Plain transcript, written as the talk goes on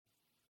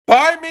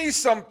Buy me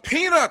some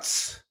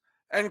peanuts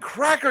and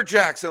Cracker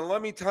Jacks. And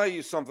let me tell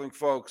you something,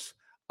 folks.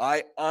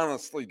 I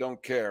honestly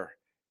don't care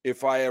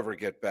if I ever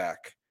get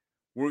back.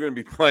 We're going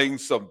to be playing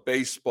some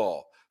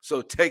baseball.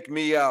 So take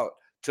me out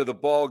to the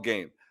ball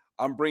game.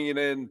 I'm bringing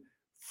in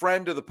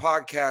friend of the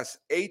podcast,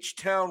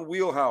 H-Town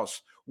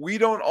Wheelhouse. We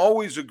don't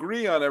always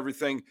agree on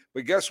everything,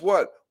 but guess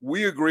what?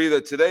 We agree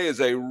that today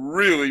is a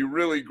really,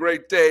 really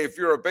great day if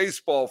you're a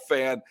baseball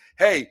fan.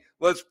 Hey,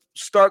 let's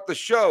start the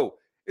show.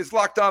 It's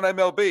Locked On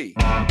MLB.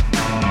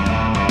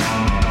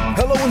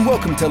 Hello and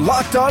welcome to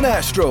Locked On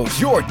Astros,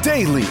 your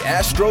daily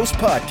Astros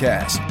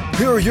podcast.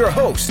 Here are your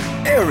hosts,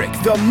 Eric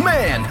the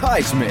Man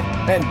Heisman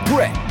and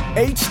Brett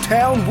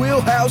H-Town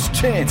Wheelhouse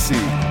Chansey.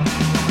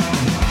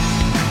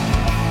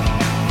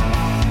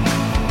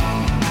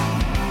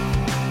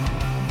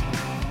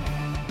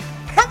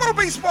 Hello,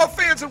 baseball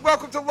fans, and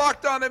welcome to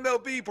Locked On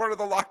MLB, part of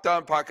the Locked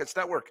On Podcast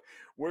Network,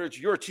 where it's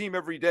your team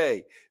every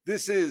day.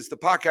 This is the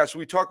podcast where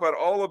we talk about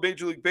all of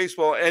Major League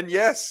Baseball, and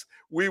yes,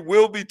 we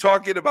will be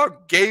talking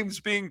about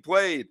games being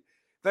played.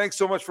 Thanks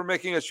so much for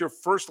making us your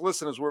first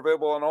listeners. We're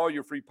available on all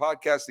your free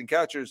podcasting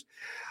catchers.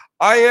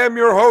 I am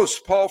your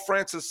host, Paul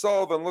Francis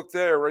Sullivan. Look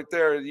there, right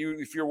there.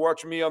 If you're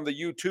watching me on the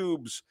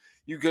YouTubes,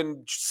 you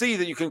can see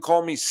that you can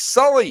call me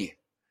Sully.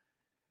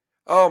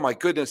 Oh, my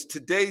goodness.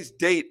 Today's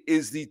date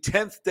is the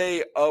 10th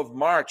day of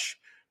March,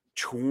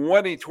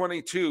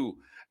 2022.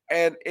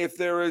 And if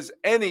there is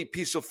any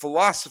piece of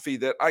philosophy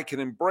that I can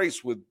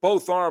embrace with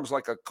both arms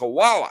like a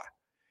koala,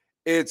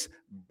 it's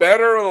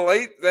better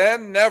late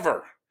than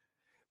never.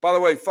 By the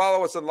way,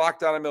 follow us on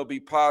Locked On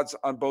MLB Pods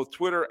on both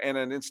Twitter and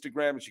on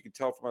Instagram. As you can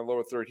tell from my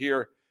lower third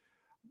here,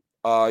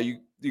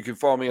 you can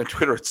follow me on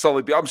Twitter at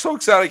Sully B. I'm so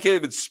excited I can't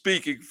even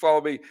speak. You can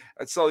follow me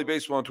at Sully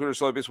Baseball on Twitter,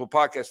 Sully Baseball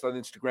Podcast on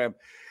Instagram.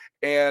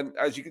 And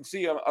as you can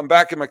see, I'm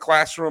back in my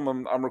classroom.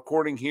 I'm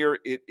recording here.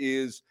 It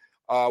is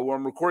where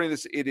I'm recording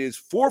this. It is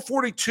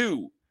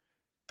 4:42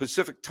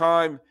 Pacific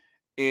time,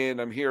 and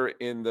I'm here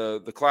in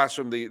the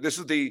classroom. This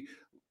is the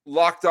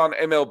Locked On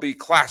MLB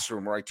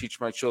classroom where I teach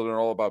my children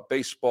all about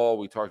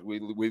baseball.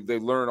 They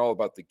learn all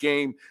about the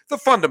game, the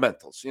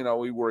fundamentals. You know,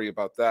 we worry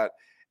about that.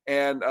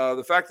 And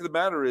the fact of the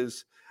matter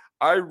is,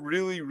 I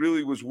really,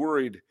 really was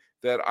worried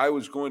that I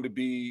was going to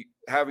be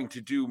having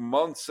to do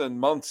months and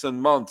months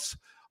and months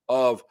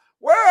of,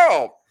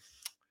 well,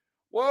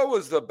 what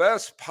was the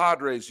best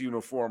Padres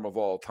uniform of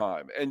all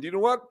time? And you know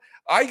what?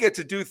 I get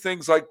to do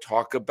things like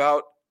talk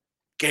about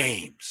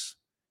games,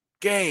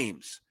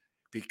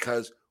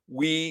 because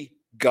we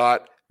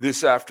got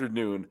this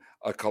afternoon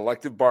a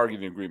collective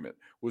bargaining agreement.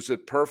 Was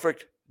it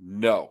perfect?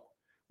 No.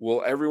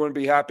 Will everyone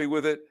be happy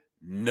with it?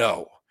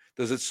 No.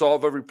 Does it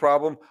solve every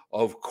problem?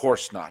 Of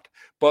course not.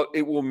 But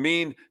it will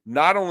mean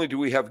not only do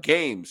we have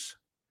games,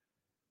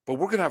 but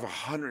we're going to have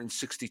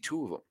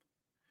 162 of them.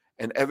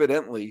 And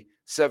evidently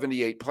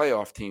 78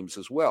 playoff teams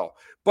as well.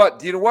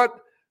 But you know what?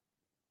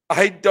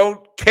 I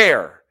don't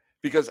care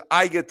because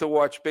I get to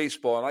watch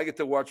baseball, and I get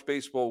to watch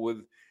baseball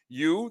with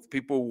you,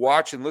 people who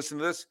watch and listen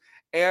to this,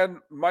 and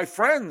my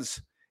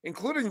friends,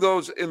 including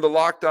those in the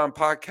Locked On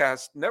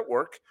Podcast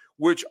Network,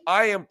 which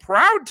I am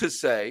proud to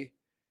say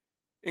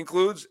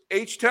includes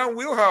H-Town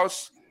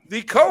Wheelhouse,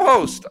 the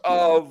co-host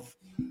of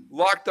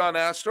Locked On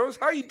Astros.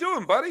 How you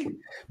doing, buddy?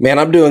 Man,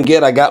 I'm doing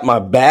good. I got my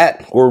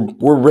bat.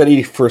 We're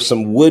ready for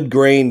some wood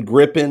grain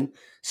gripping,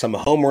 some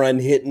home run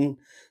hitting,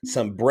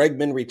 some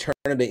Bregman return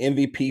to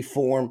MVP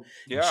form,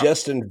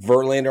 Justin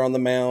Verlander on the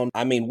mound.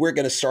 I mean, we're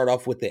going to start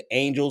off with the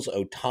Angels,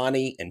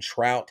 Ohtani, and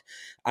Trout.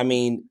 I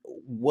mean,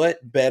 what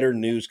better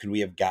news could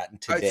we have gotten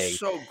today? It's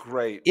so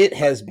great. It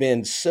has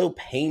been so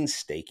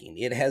painstaking.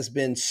 It has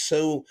been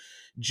so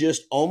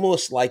just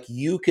almost like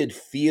you could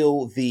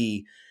feel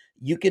the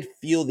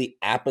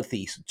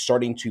apathy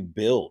starting to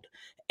build.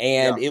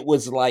 And it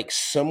was like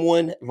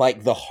someone,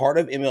 like the heart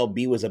of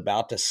MLB was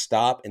about to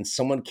stop, and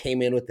someone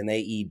came in with an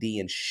AED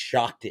and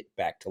shocked it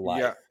back to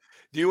life. Yeah.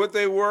 Do you know what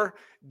they were?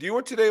 Do you know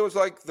what today was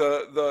like?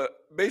 The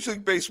Major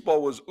League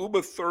Baseball was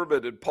Uma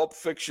Thurman in Pulp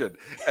Fiction,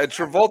 and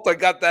Travolta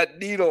got that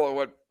needle and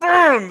went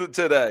burn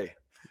today.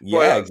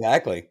 Yeah,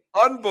 exactly.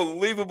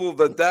 Unbelievable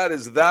that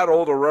is that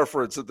old a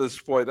reference at this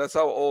point. That's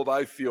how old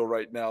I feel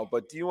right now.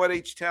 But do you know what,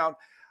 H-Town?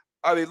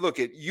 I mean, look,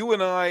 at you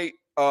and I,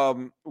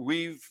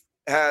 we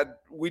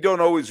don't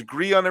always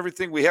agree on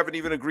everything. We haven't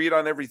even agreed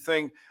on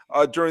everything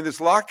during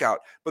this lockout.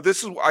 But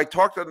this is, I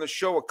talked on the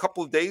show a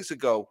couple of days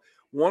ago.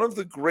 One of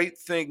the great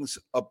things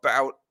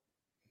about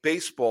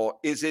baseball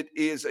is it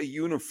is a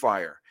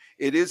unifier.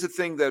 It is a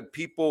thing that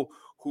people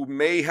who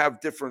may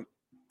have different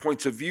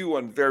points of view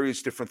on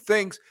various different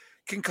things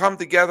can come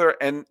together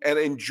and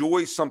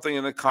enjoy something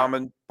in a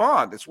common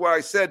bond. It's why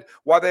I said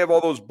why they have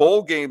all those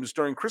bowl games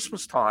during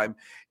Christmas time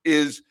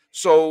is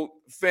so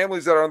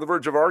families that are on the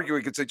verge of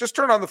arguing can say, just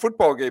turn on the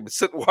football game and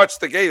sit and watch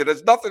the game. It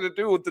has nothing to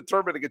do with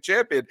determining a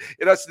champion.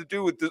 It has to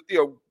do with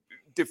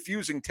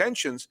diffusing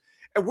tensions.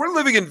 And we're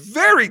living in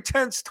very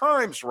tense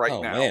times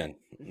right now. Man.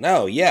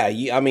 No, yeah.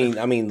 I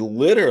mean,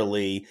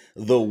 literally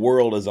the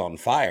world is on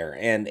fire,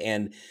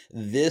 and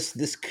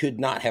this could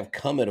not have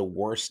come at a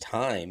worse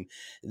time.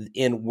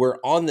 And we're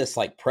on this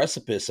like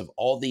precipice of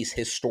all these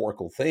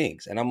historical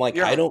things. And I'm like,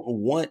 I don't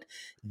want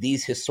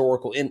these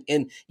historical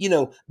and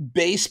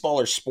baseball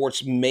or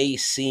sports may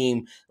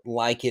seem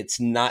like it's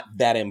not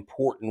that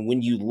important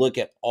when you look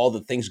at all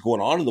the things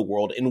going on in the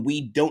world, and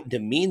we don't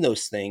demean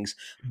those things,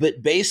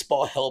 but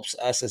baseball helps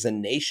us as a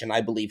nation, I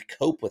believe,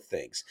 cope with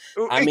things.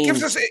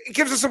 It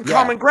gives us some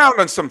common ground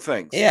on some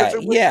things.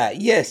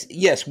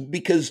 Yes,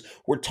 because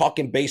we're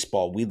talking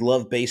baseball. We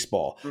love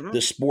baseball. Mm-hmm.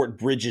 The sport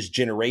bridges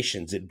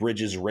generations. It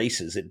bridges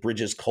races. It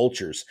bridges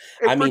cultures.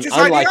 It bridges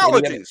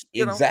ideologies.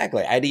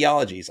 Exactly.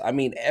 Ideologies. I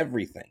mean,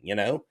 everything,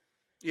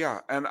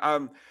 Yeah.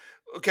 And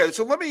okay,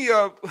 so let me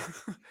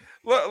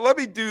let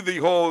me do the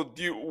whole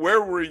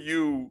where were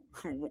you?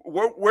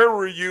 Where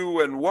were you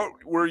and what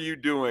were you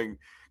doing?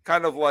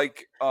 Kind of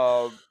like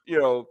kind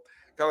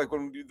of like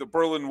when the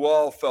Berlin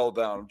Wall fell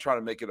down. I'm trying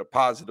to make it a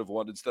positive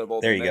one instead of all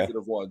the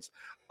negative ones.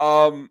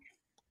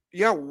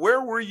 Yeah,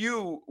 where were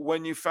you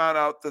when you found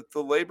out that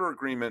the labor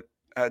agreement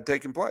had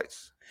taken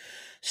place?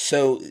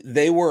 So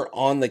they were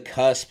on the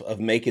cusp of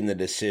making the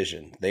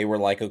decision. They were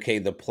like, okay,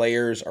 the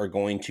players are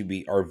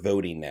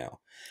voting now.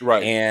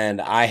 Right.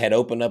 And I had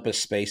opened up a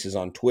spaces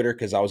on Twitter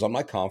because I was on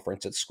my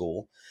conference at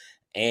school.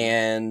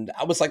 And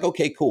I was like,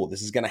 okay, cool.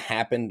 This is going to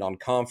happen on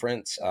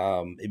conference.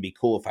 It'd be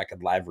cool if I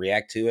could live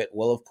react to it.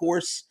 Well, of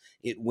course,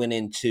 it went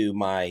into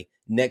my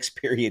next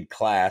period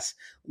class.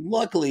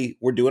 Luckily,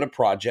 we're doing a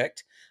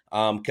project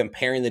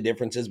comparing the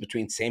differences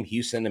between Sam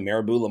Houston and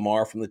Maribou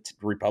Lamar from the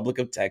Republic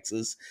of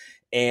Texas.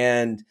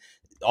 And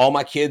all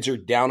my kids are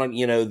down on,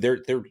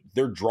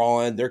 they're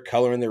drawing, they're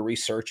coloring, they're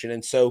researching.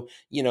 And so,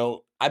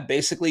 I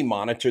basically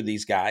monitor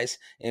these guys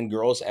and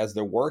girls as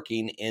they're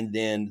working. And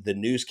then the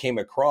news came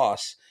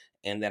across,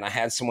 and then I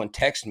had someone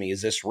text me,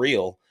 is this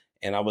real?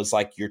 And I was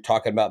like, you're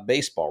talking about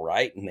baseball,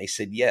 right? And they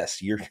said,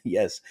 yes,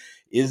 yes.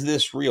 Is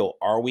this real?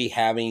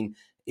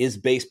 Is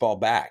baseball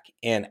back?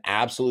 And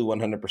absolutely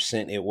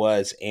 100% it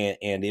was.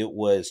 And it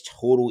was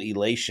total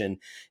elation.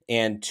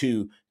 And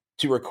to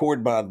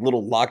record my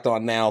little Locked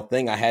On Now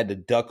thing, I had to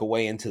duck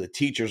away into the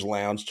teacher's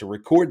lounge to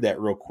record that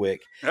real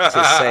quick to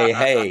say,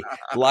 hey,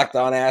 Locked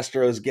On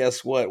Astros,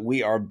 guess what?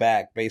 We are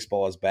back.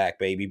 Baseball is back,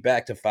 baby.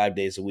 Back to 5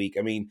 days a week.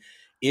 I mean,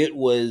 it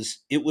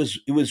was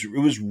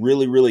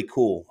really, really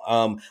cool.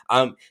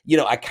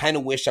 I kind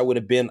of wish I would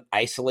have been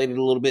isolated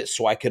a little bit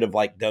so I could have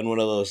like done one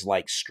of those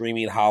like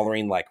screaming,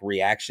 hollering, like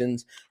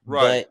reactions.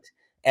 Right. But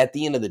at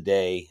the end of the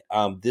day,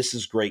 this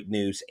is great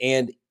news.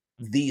 And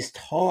these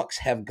talks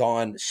have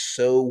gone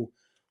so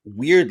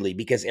weirdly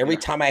because every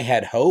time I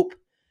had hope,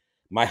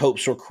 my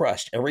hopes were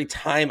crushed. Every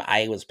time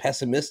I was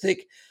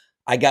pessimistic,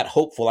 I got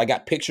hopeful. I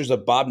got pictures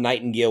of Bob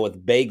Nightingale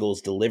with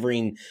bagels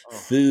delivering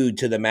food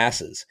to the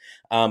masses.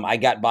 I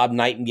got Bob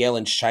Nightingale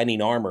in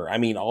shining armor. I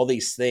mean, all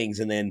these things.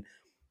 And then,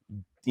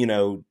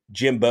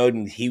 Jim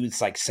Bowden, he was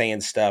like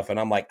saying stuff. And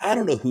I'm like, I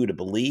don't know who to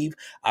believe.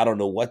 I don't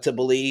know what to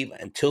believe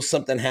until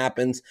something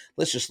happens.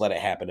 Let's just let it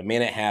happen. And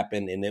man, it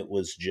happened. And it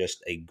was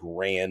just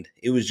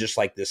it was just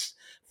like this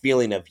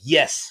feeling of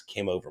yes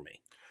came over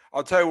me.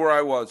 I'll tell you where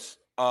I was.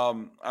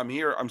 I'm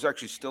here. I'm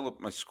actually still at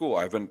my school.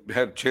 I haven't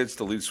had a chance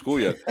to leave school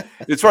yet.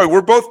 It's funny.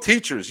 We're both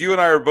teachers. You and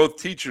I are both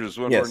teachers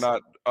when we're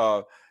not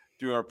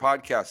doing our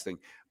podcasting.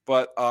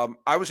 But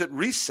I was at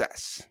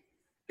recess.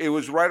 It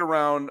was right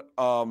around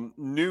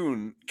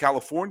noon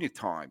California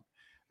time.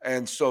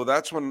 And so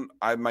that's when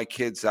I had my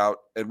kids out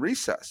at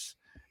recess.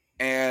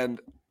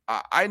 And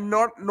I'm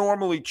not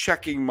normally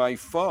checking my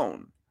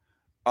phone.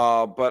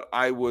 But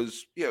I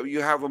was, you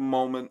have a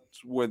moment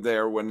when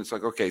it's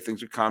like, okay,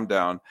 things have calmed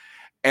down.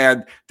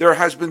 And there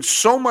has been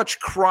so much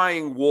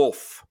crying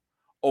wolf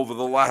over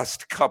the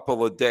last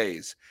couple of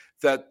days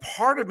that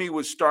part of me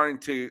was starting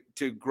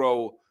to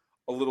grow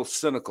a little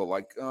cynical,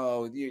 like,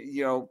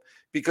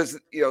 because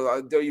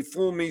you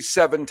fool me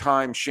 7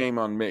 times, shame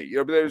on me.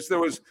 There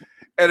was,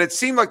 and it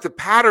seemed like the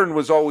pattern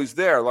was always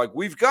there. Like,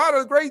 we've got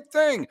a great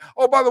thing.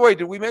 Oh, by the way,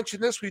 did we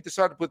mention this? We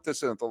decided to put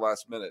this in at the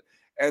last minute,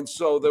 and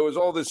so there was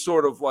all this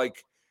sort of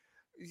like,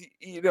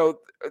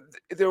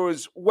 there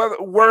was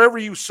wherever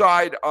you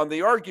side on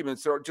the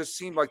arguments, there just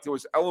seemed like there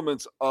was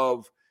elements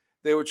of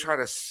they would try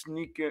to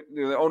sneak in.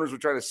 The owners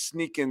would try to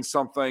sneak in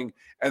something,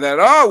 and then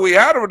we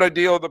had a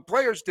deal, the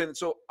players didn't.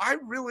 So I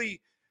really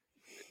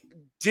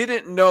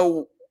didn't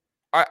know.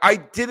 I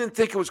didn't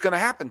think it was going to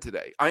happen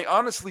today. I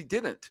honestly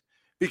didn't,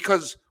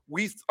 because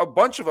a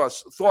bunch of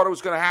us thought it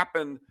was going to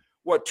happen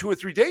 2 or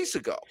 3 days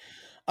ago.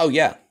 Oh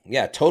yeah,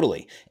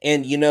 totally.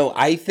 And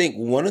I think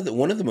one of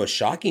the most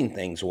shocking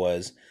things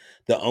was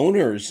the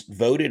owners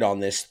voted on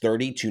this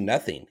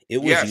 30-0. It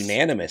was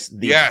unanimous.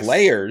 The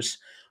players,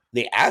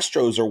 the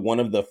Astros are one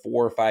of the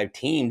 4 or 5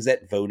 teams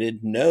that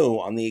voted no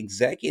on the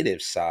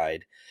executive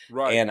side.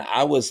 Right. And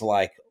I was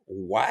like,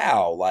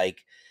 wow,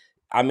 like,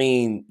 I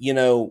mean,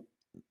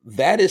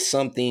 that is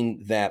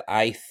something that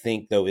I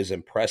think, though, is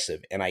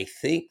impressive. And I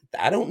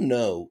don't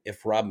know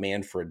if Rob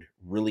Manfred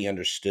really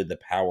understood the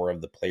power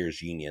of the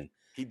players' union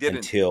He didn't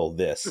until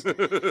this.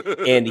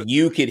 And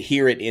you could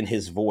hear it in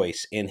his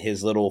voice in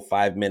his little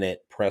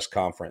 5-minute press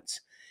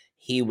conference.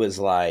 He was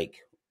like,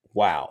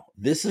 wow,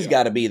 this has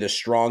got to be the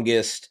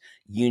strongest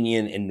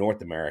union in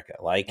North America.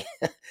 Like,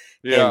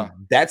 and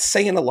that's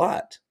saying a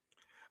lot.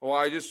 Well,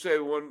 I just say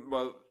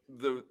to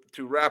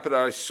wrap it,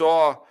 I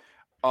saw,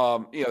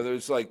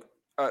 there's like,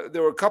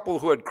 there were a couple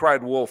who had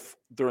cried wolf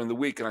during the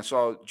week, and I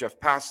saw Jeff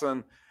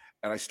Passan,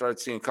 and I started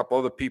seeing a couple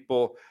other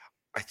people.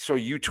 I saw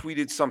you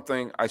tweeted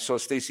something. I saw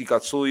Stacey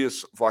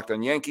Gotsulias of Locked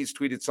On Yankees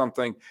tweeted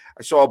something.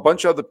 I saw a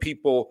bunch of other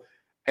people,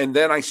 and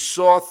then I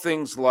saw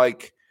things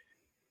like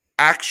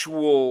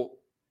actual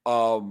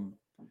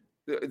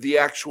the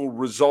actual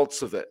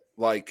results of it.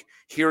 Like,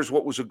 here's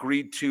what was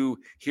agreed to.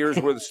 Here's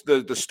where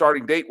the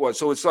starting date was.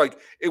 So it's like,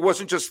 it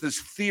wasn't just this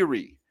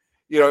theory.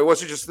 It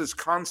wasn't just this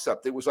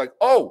concept. It was like,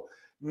 oh,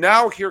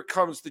 now here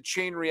comes the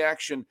chain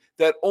reaction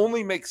that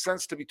only makes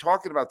sense to be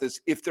talking about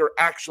this if there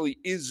actually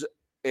is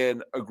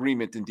an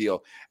agreement and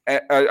deal,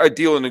 a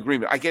deal and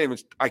agreement. I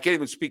can't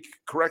even speak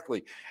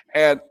correctly.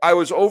 And I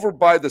was over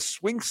by the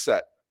swing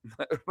set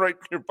right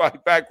nearby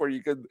back where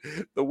you could,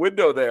 the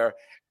window there.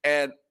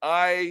 And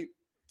I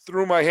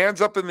threw my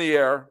hands up in the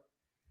air,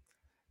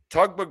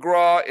 Tug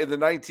McGraw in the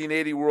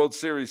 1980 World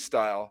Series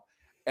style.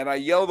 And I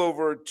yelled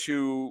over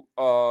to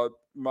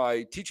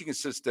my teaching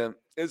assistant,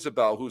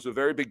 Isabel, who's a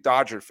very big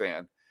Dodger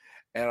fan.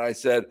 And I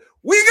said,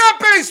 "We got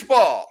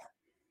baseball."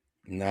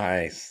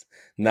 Nice.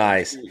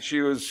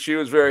 She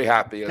was very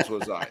happy, as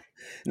was I.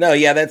 No,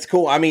 yeah, that's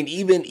cool. I mean,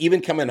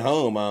 even coming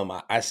home,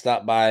 I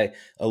stopped by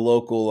a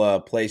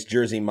local place,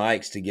 Jersey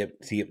Mike's, to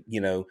get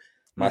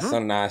my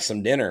son and I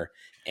some dinner.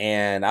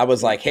 And I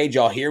was like, "Hey,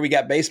 y'all, here we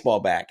got baseball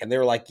back." And they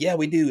were like, "Yeah,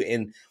 we do."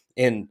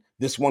 And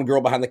this one girl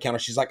behind the counter,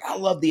 she's like, "I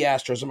love the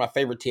Astros. They're my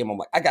favorite team." I'm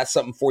like, "I got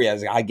something for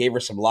you." I gave her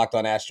some Locked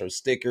On Astros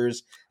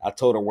stickers. I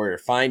told her where to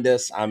find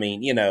us. I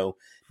mean,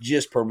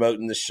 just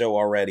promoting the show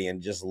already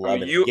and just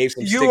loving it. Gave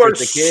some stickers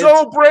to kids.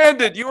 So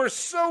branded. You are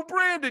so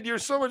branded. You're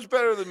so much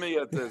better than me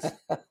at this.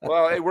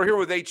 Well, hey, we're here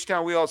with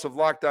H-Town Wheelhouse of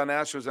Locked On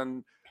Astros,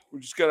 and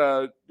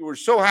we're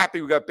so happy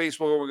we got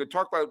baseball. We're going to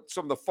talk about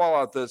some of the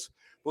fallout of this.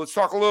 But let's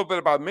talk a little bit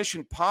about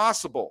Mission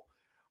Possible.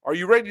 Are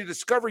you ready to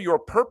discover your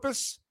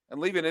purpose and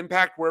leave an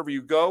impact wherever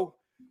you go?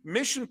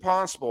 Mission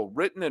Possible,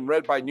 written and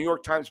read by New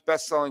York Times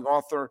bestselling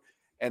author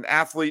and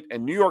athlete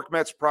and New York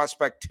Mets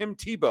prospect Tim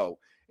Tebow,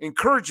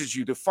 encourages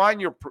you to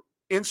find your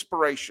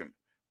inspiration,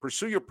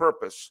 pursue your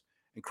purpose,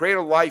 and create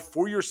a life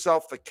for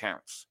yourself that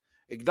counts.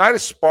 Ignite a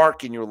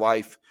spark in your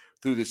life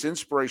through this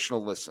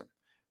inspirational listen.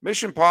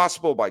 Mission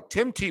Possible by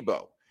Tim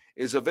Tebow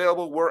is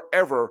available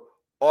wherever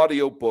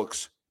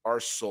audiobooks are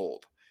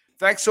sold.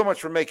 Thanks so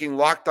much for making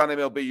Locked On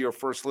MLB your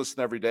first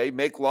listen every day.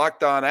 Make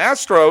Locked On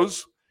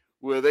Astros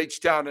with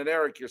H-Town and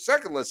Eric your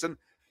second listen.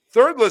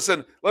 Third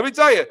listen, let me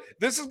tell you,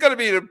 this is going to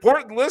be an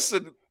important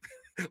listen.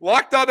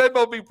 Locked On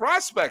MLB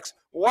prospects.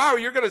 Wow,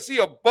 you're going to see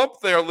a bump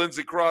there,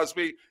 Lindsey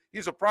Crosby.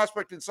 He's a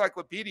prospect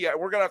encyclopedia, and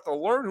we're going to have to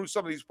learn who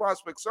some of these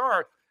prospects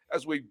are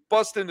as we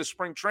bust into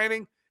spring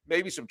training.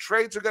 Maybe some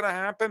trades are going to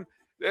happen.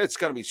 It's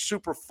going to be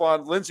super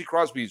fun. Lindsey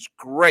Crosby is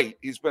great.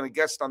 He's been a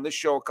guest on this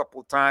show a couple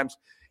of times.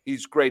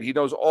 He's great. He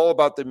knows all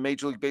about the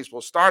Major League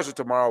Baseball Stars of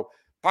Tomorrow.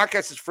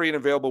 Podcast is free and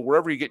available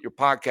wherever you get your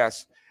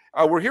podcasts.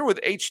 We're here with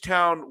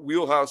H-Town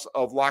Wheelhouse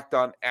of Locked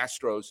On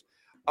Astros.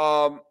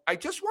 I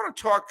just want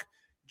to talk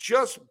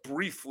just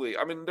briefly.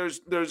 I mean,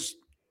 there's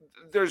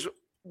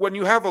when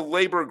you have a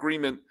labor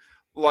agreement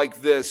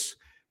like this,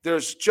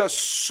 there's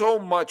just so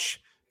much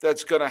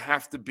that's going to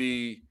have to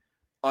be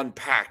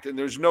unpacked, and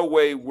there's no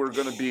way we're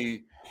going to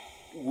be.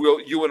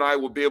 You and I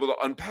will be able to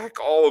unpack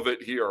all of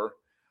it here,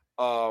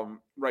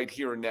 right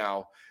here and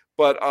now.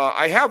 But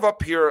I have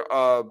up here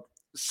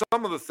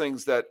some of the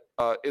things that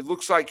it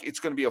looks like it's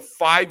going to be a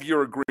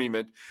 5-year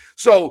agreement.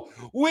 So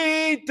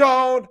we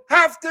don't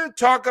have to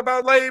talk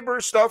about labor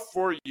stuff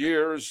for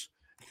years.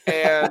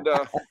 And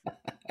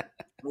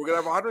we're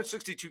going to have a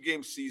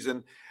 162-game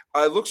season.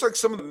 It looks like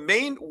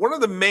one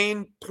of the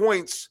main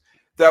points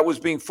that was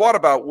being fought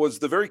about was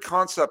the very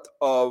concept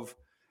of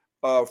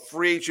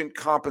free agent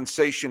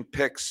compensation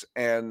picks.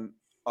 And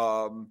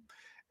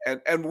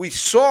we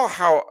saw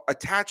how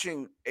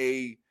attaching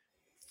a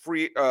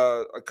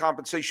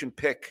compensation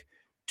pick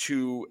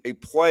to a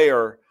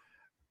player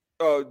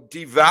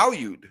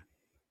devalued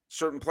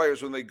certain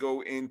players when they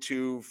go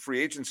into free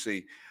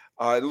agency.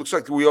 It looks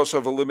like we also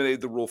have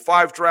eliminated the Rule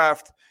 5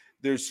 draft.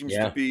 There seems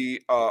to be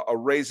a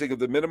raising of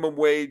the minimum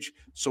wage,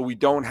 so we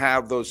don't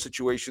have those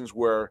situations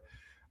where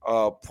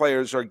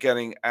players are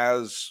getting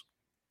as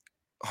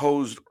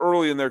hosed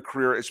early in their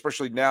career,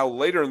 especially now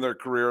later in their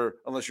career.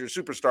 Unless you're a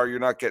superstar, you're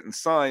not getting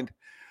signed.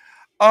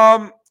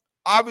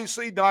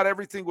 Obviously, not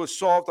everything was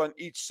solved on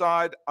each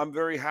side. I'm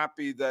very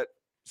happy that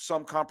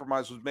some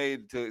compromise was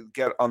made to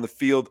get on the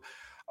field.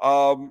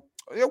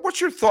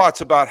 What's your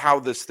thoughts about how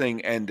this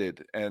thing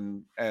ended,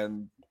 and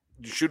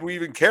should we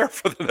even care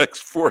for the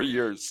next 4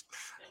 years?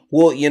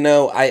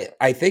 Well,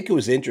 I think it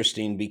was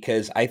interesting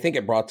because I think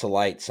it brought to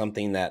light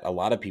something that a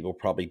lot of people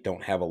probably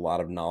don't have a lot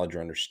of knowledge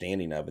or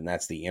understanding of, and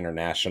that's the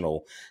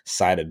international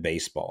side of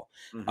baseball.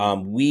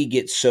 Mm-hmm. We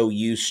get so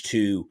used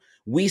to,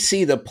 we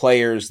see the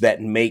players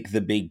that make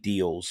the big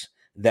deals,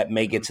 that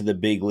make it to the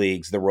big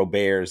leagues, the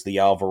Roberts, the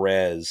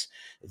Alvarez,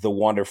 the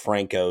Wander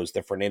Francos,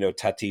 the Fernando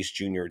Tatis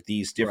Jr.,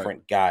 these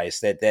different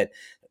guys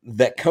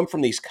that come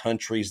from these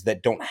countries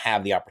that don't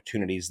have the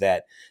opportunities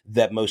that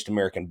most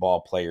American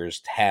ball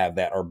players have,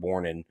 that are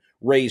born and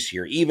raised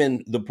here.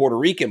 Even the Puerto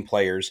Rican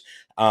players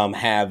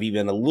have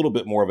even a little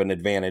bit more of an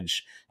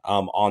advantage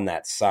on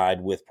that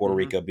side, with Puerto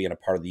Rico being a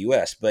part of the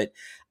U.S. But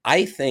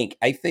I think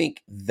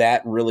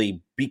that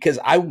really, because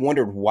I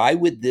wondered, why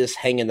would this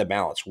hang in the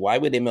balance? Why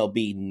would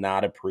MLB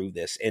not approve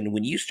this? And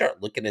when you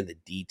start looking at the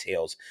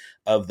details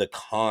of the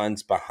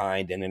cons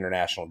behind an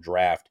international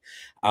draft,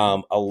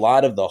 a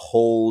lot of the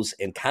holes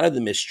and kind of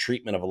the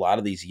mistreatment of a lot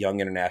of these young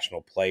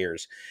international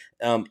players,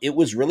 it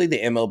was really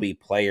the MLB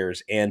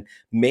players. And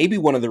maybe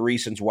one of the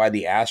reasons why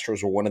the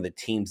Astros were one of the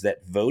teams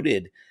that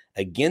voted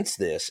against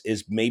this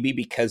is maybe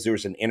because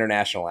there's an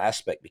international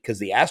aspect, because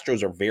the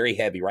Astros are very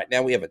heavy. Right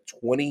now we have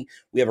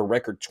a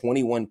record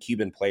 21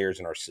 Cuban players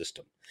in our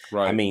system.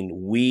 Right. I mean,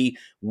 we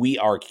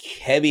are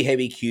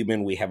heavy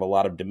Cuban. We have a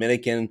lot of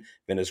Dominican,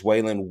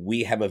 Venezuelan.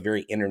 We have a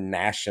very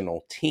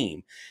international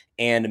team.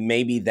 And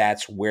maybe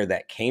that's where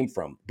that came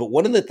from. But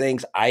one of the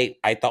things I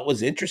thought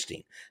was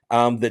interesting,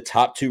 the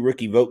top 2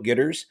 rookie vote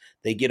getters,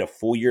 they get a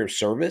full year of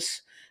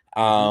service.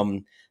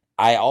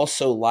 I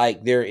also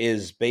like, there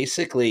is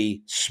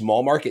basically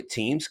small market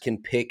teams can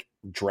pick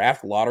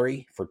draft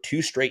lottery for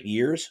 2 straight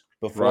years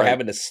before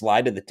having to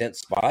slide to the 10th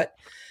spot.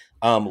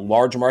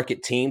 Large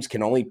market teams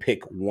can only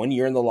pick 1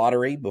 year in the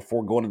lottery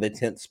before going to the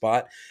 10th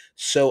spot.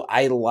 So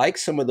I like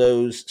some of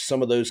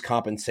those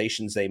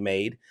compensations they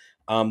made.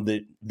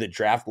 The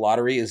draft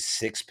lottery is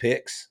 6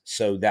 picks.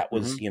 So that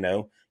was,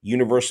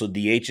 universal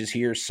DH is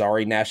here.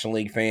 Sorry, National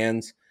League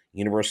fans.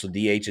 Universal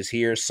DH is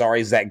here.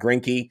 Sorry, Zach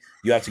Greinke.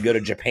 You have to go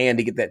to Japan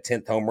to get that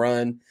 10th home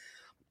run.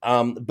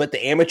 But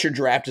the amateur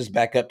draft is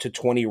back up to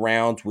 20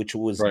 rounds, which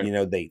was,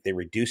 they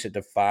reduce it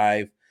to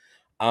 5.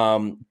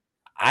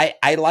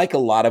 I like a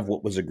lot of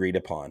what was agreed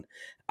upon.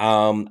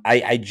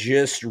 I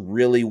just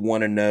really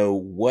want to know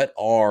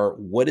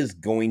what is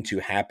going to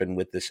happen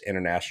with this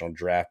international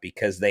draft,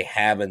 because they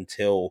have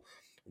until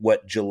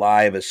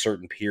July of a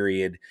certain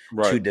period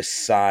to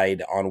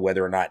decide on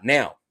whether or not.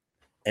 Now,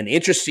 an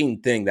interesting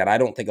thing that I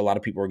don't think a lot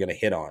of people are going to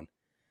hit on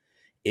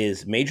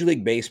is Major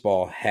League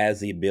Baseball has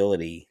the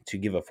ability to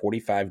give a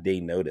 45-day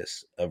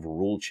notice of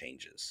rule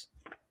changes.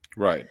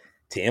 Right.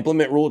 To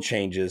implement rule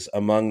changes,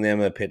 among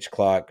them a pitch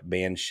clock,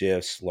 band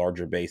shifts,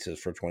 larger bases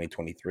for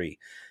 2023.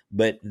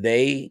 But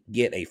they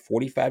get a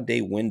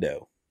 45-day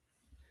window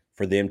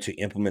for them to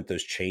implement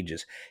those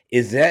changes.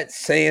 Is that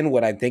saying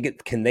what I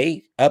think can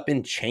they up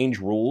and change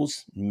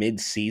rules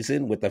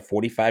mid-season with a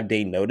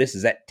 45-day notice?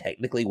 Is that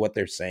technically what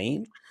they're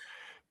saying?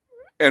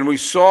 And we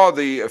saw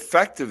the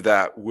effect of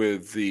that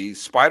with the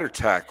spider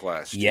tack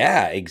last year.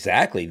 Yeah,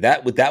 exactly.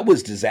 That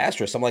was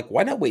disastrous. I'm like,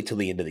 why not wait till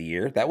the end of the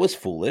year? That was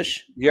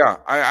foolish. Yeah,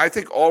 I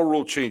think all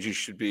rule changes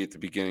should be at the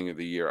beginning of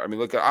the year. I mean,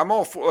 look, I'm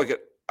all for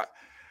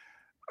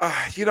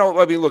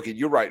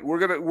you're right.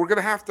 We're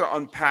gonna have to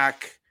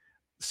unpack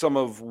some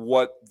of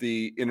what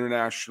the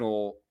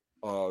international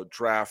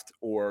draft,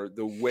 or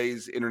the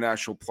ways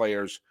international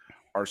players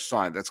are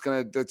signed. That's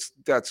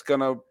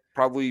gonna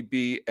probably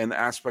be an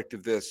aspect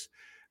of this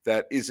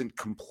that isn't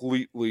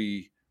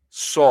completely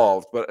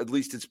solved, but at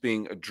least it's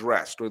being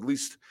addressed, or at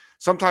least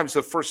sometimes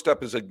the first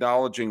step is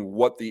acknowledging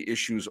what the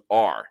issues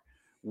are,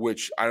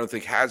 which I don't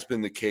think has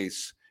been the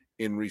case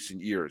in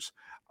recent years.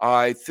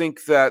 I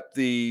think that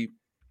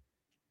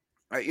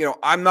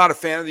I'm not a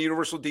fan of the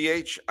universal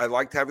DH. I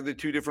liked having the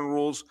 2 different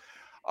rules.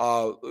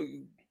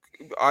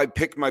 I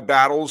pick my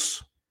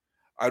battles.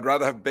 I'd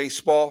rather have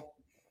baseball.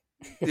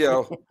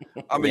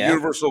 I'm a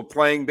universal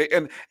playing,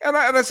 and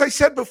as I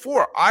said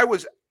before,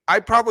 I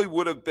probably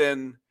would have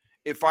been,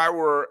 if I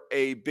were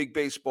a big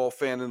baseball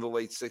fan in the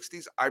late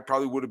 60s, I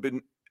probably would have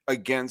been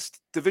against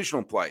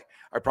divisional play.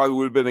 I probably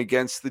would have been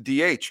against the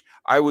DH.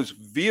 I was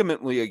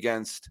vehemently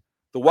against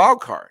the wild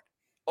card.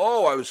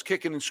 Oh, I was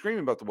kicking and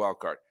screaming about the wild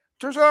card.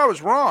 Turns out I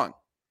was wrong.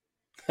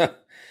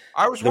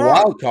 I was wrong.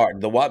 Wild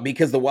card,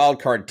 because the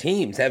wild card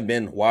teams have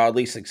been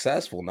wildly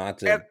successful, not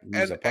to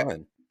use a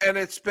pun. And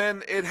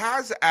it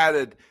has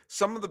added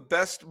some of the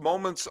best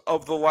moments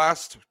of the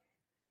last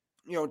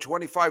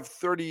 25,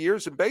 30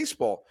 years in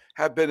baseball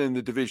have been in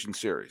the division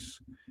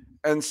series.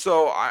 And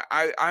so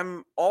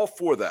I'm all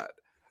for that.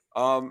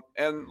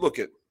 And look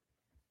at,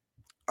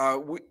 I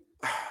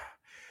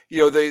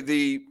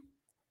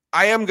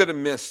am going to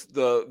miss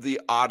the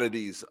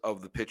oddities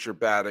of the pitcher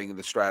batting and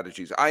the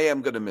strategies. I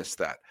am going to miss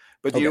that.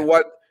 But you know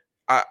what?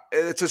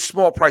 It's a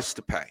small price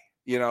to pay.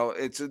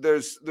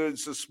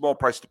 There's a small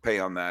price to pay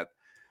on that.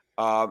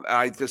 And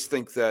I just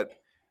think that,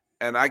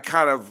 and I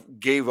kind of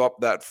gave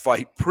up that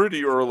fight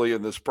pretty early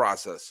in this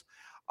process.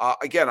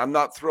 Again, I'm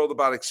not thrilled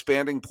about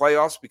expanding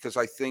playoffs, because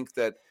I think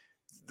that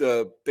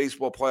the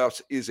baseball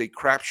playoffs is a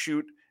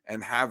crapshoot,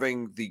 and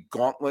having the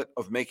gauntlet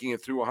of making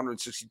it through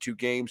 162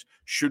 games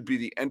should be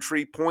the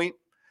entry point.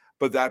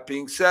 But that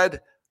being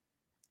said,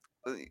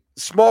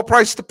 small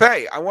price to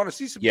pay. I want to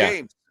see some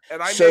games,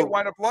 and I may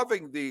wind up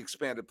loving the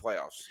expanded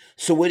playoffs.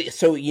 So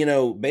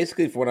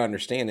basically, from what I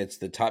understand, it's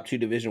the top 2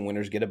 division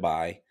winners get a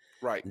bye.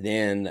 Right.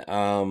 Then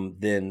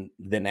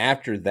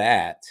after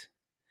that,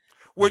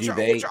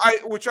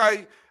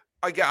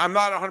 again, I'm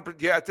not 100%.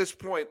 Yeah, at this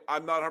point,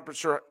 I'm not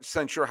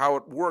 100% sure how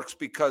it works,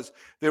 because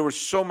there were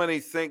so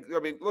many things. I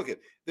mean, look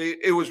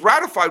it was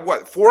ratified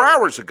 4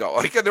 hours ago.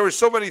 Like, there were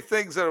so many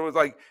things that it was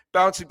like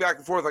bouncing back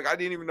and forth. Like, I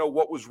didn't even know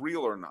what was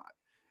real or not.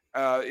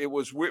 It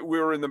was we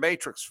were in the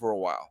Matrix for a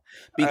while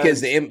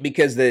because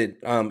the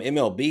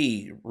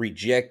MLB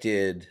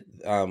rejected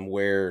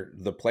where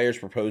the players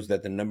proposed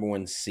that the number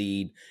 1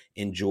 seed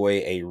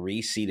enjoy a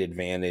reseed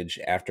advantage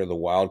after the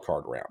wild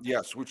card round.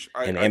 Yes,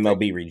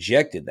 MLB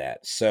rejected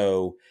that.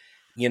 So,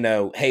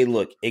 hey,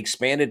 look,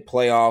 expanded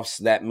playoffs.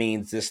 That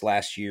means this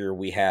last year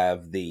we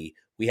have the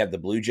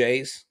Blue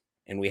Jays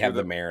and we have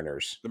the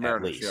Mariners. The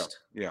Mariners,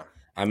 yeah.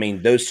 I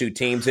mean, those 2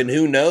 teams, and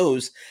who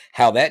knows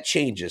how that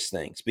changes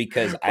things,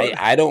 because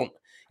I don't,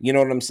 you know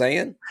what I'm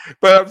saying?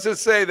 But I'm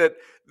just saying that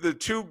the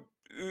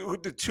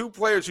two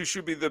players who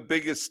should be the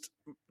biggest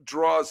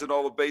draws in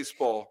all of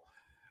baseball,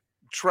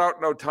 Trout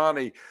and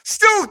Ohtani,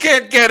 still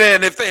can't get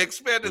in if they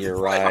expanded the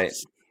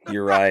playoffs.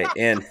 You're right.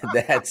 And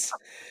that's,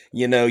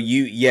 you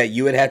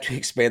would have to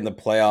expand the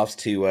playoffs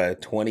to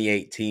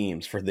 28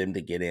 teams for them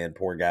to get in.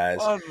 Poor guys.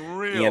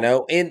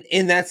 Unreal.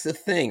 And that's the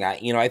thing.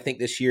 I think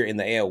this year in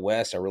the AL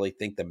West, I really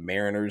think the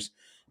Mariners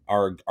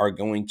are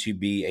going to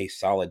be a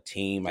solid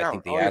team. I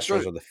think the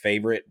Astros are the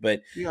favorite.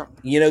 But,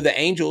 the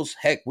Angels,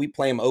 heck, we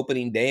play them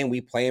opening day and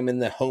we play them in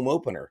the home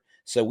opener.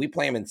 So we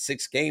play them in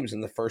 6 games in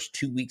the first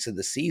 2 weeks of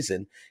the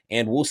season,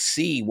 and we'll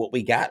see what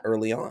we got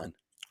early on.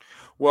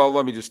 Well,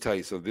 let me just tell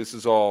you. So this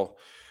is all,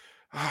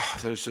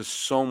 there's just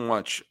so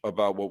much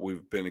about what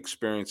we've been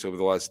experiencing over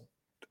the last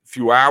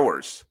few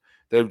hours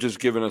that have just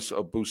given us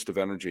a boost of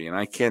energy. And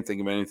I can't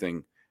think of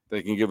anything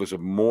that can give us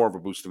more of a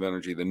boost of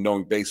energy than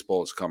knowing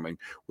baseball is coming,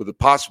 with the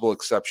possible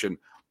exception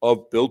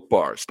of Built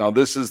Bars. Now,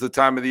 this is the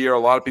time of the year a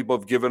lot of people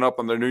have given up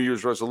on their New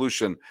Year's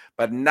resolution,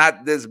 but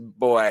not this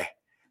boy,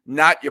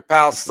 not your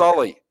pal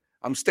Sully.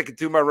 I'm sticking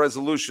to my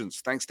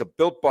resolutions thanks to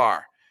Built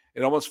Bar.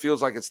 It almost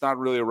feels like it's not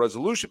really a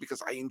resolution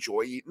because I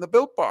enjoy eating the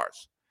Built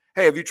Bars.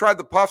 Hey, have you tried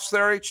the puffs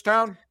there,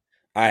 H-Town?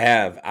 I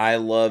have. I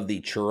love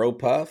the churro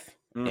puff,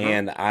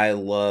 and I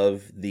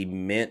love the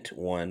mint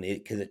one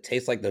because it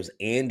tastes like those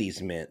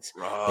Andes mints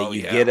that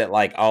you get at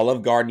like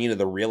Olive Garden,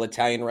 the real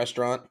Italian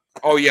restaurant.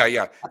 Oh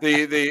yeah.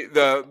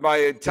 My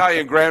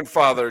Italian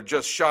grandfather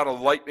just shot a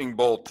lightning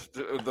bolt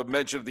the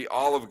mention of the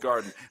Olive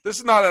Garden. This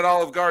is not an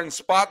Olive Garden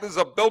spot. This is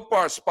a Built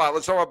Bar spot.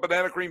 Let's talk about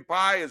banana cream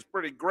pie. Is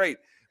pretty great.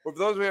 But for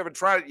those who haven't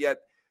tried it yet,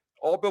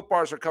 all Built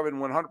Bars are covered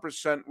in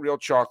 100% real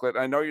chocolate.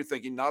 I know you're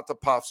thinking not the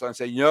puffs. I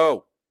say,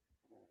 no,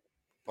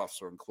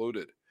 puffs are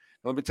included.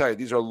 Now, let me tell you,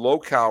 these are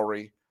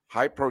low-calorie,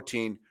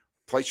 high-protein.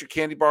 Replace your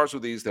candy bars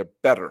with these. They're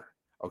better,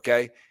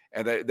 okay?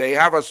 And they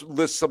have us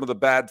list some of the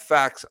bad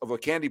facts of a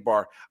candy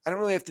bar. I don't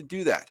really have to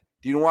do that.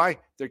 Do you know why?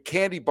 They're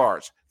candy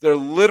bars. They're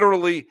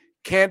literally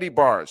candy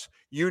bars.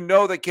 You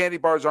know that candy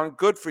bars aren't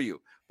good for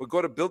you. But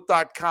go to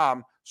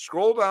Built.com,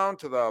 scroll down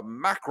to the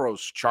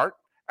macros chart,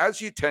 as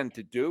you tend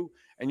to do,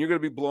 and you're going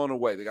to be blown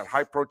away. They got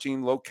high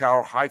protein, low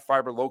cal, high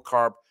fiber, low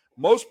carb.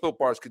 Most Built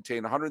Bars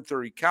contain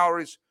 130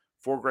 calories,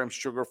 4 grams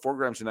sugar, 4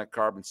 grams of net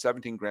carb, and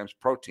 17 grams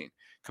protein.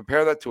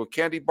 Compare that to a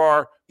candy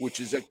bar,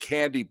 which is a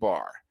candy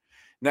bar.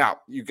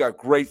 Now, you've got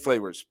great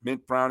flavors: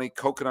 mint brownie,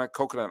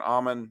 coconut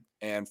almond,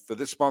 and for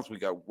this month, we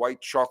got white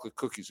chocolate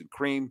cookies and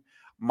cream.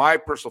 My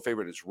personal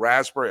favorite is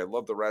raspberry. I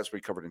love the raspberry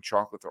covered in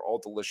chocolate. They're all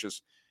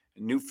delicious,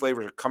 and new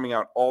flavors are coming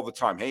out all the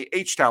time. Hey,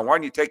 H-Town, why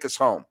don't you take us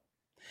home?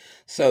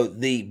 So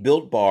the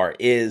Built Bar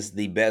is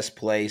the best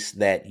place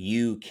that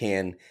you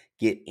can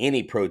get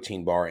any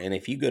protein bar. And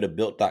if you go to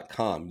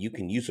Built.com, you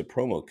can use a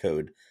promo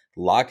code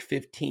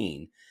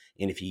LOCK15.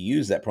 And if you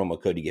use that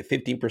promo code, you get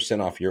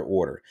 15% off your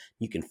order.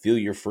 You can fill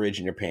your fridge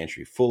and your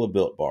pantry full of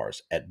Built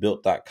Bars at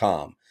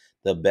Built.com,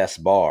 the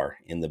best bar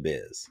in the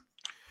biz.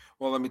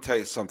 Well, let me tell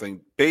you something.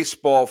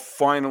 Baseball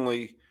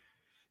finally,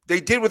 they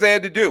did what they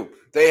had to do.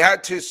 They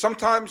had to,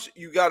 sometimes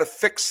you got to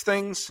fix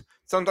things.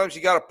 Sometimes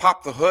you got to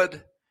pop the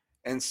hood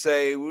and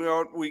say,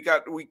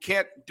 we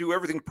can't do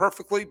everything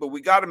perfectly, but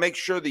we got to make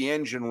sure the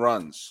engine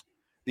runs.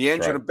 The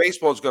engine of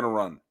baseball is going to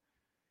run.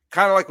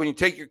 Kind of like when you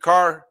take your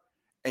car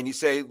and you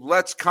say,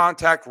 let's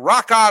contact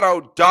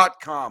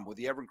rockauto.com with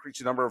the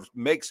ever-increasing number of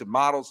makes and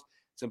models.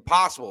 It's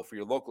impossible for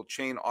your local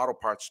chain auto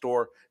parts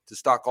store to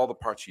stock all the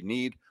parts you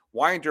need.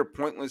 Why endure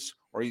pointless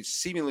or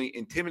seemingly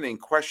intimidating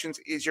questions?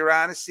 Is your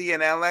Odyssey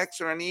an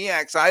LX or an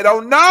EX? I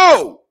don't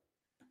know.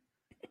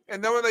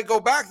 And then when they go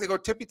back, they go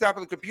tippy-tap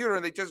on the computer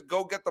and they just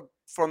go get the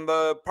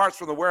parts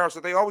from the warehouse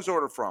that they always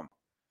order from.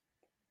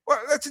 Well,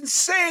 that's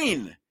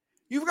insane.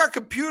 You've got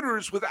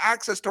computers with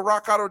access to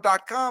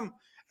rockauto.com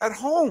at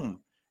home,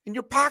 in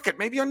your pocket,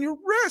 maybe on your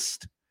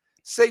wrist.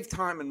 Save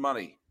time and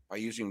money by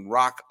using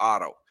Rock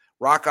Auto.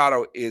 Rock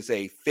Auto is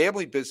a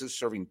family business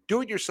serving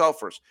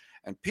do-it-yourselfers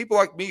and people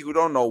like me who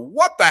don't know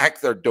what the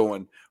heck they're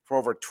doing for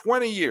over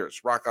 20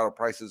 years. Rock Auto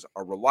prices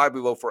are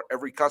reliably low for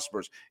every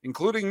customer,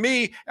 including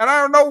me, and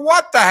I don't know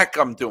what the heck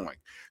I'm doing.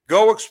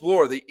 Go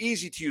explore the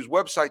easy-to-use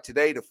website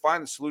today to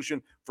find a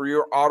solution for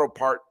your auto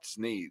parts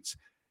needs.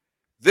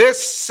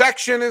 This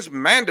section is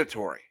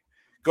mandatory.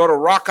 Go to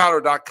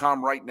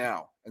rockauto.com right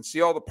now and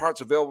see all the parts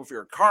available for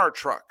your car or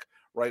truck.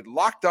 Right,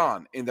 Locked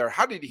On in there.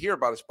 How did you hear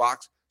about us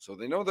box? So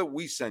they know that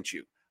we sent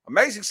you.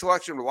 Amazing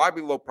selection,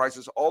 reliably low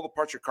prices. All the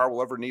parts your car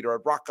will ever need are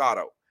at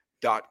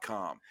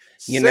rockauto.com.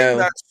 Sing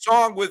that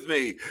song with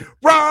me.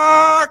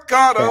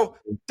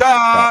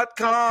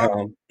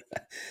 rockauto.com.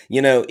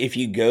 If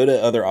you go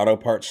to other auto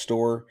parts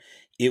store,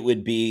 it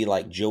would be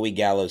like Joey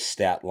Gallo's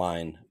stat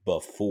line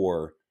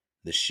before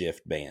the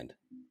shift band.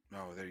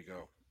 Oh, there you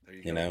go. There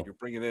you go. You're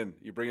bringing in.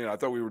 I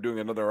thought we were doing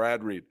another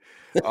ad read.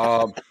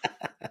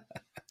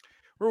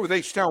 We're with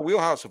H-Town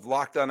Wheelhouse of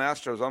Locked On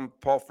Astros. I'm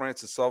Paul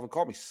Francis Sullivan.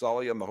 Call me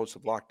Sully. I'm the host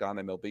of Locked On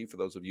MLB, for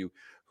those of you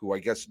who I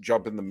guess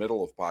jump in the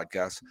middle of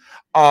podcasts.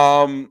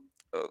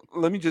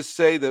 Let me just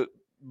say that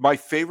my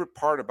favorite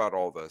part about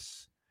all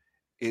this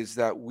is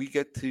that we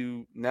get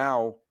to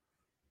now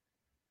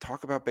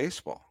talk about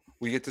baseball.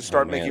 We get to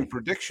start making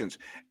predictions.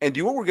 And do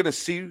you know what we're going to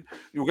see?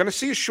 We're going to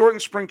see a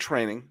shortened spring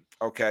training,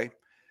 okay?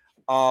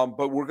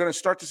 But we're going to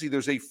start to see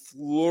there's a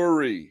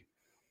flurry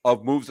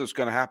of moves that's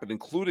going to happen,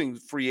 including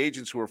free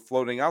agents who are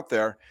floating out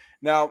there.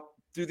 Now,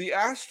 do the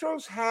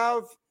Astros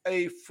have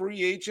a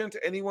free agent,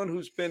 anyone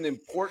who's been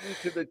important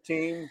to the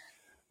team?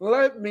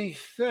 Let me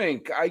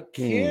think. I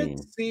can't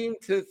seem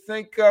to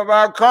think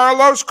about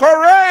Carlos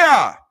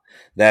Correa.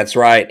 That's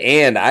right.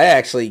 And I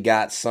actually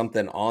got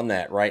something on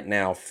that right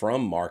now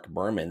from Mark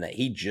Berman that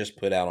he just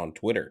put out on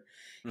Twitter.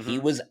 Mm-hmm. He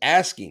was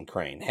asking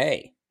Crane,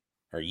 hey,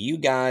 are you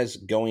guys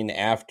going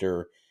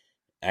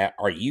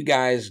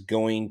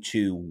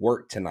to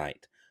work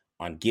tonight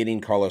on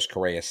getting Carlos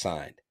Correa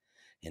signed?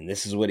 And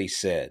this is what he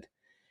said.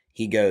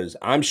 He goes,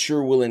 I'm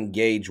sure we'll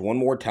engage one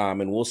more time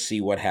and we'll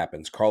see what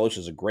happens. Carlos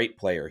is a great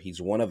player.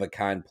 He's one of a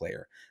kind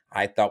player.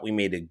 I thought we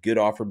made a good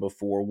offer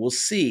before. We'll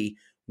see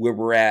where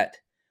we're at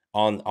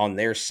on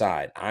their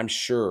side. I'm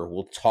sure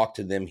we'll talk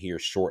to them here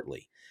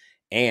shortly.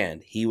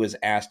 And he was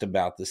asked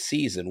about the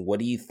season. What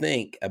do you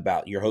think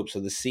about your hopes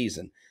of the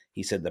season?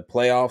 He said the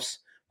playoffs,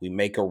 we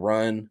make a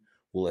run.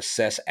 We'll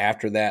assess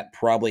after that,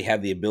 probably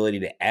have the ability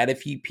to add a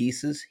few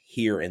pieces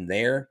here and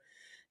there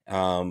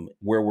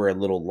where we're a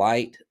little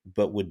light,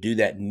 but would do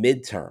that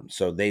midterm.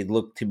 So they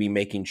look to be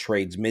making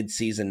trades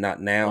midseason,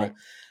 not now. Right.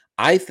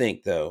 I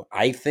think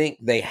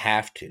they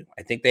have to.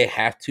 I think they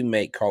have to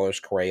make Carlos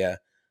Correa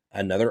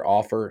another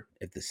offer.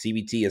 If the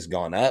CBT has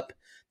gone up,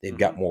 they've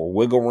got more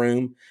wiggle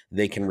room.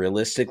 They can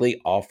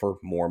realistically offer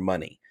more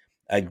money.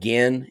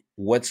 Again,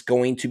 what's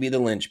going to be the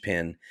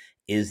linchpin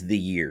is the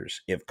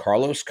years. If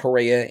Carlos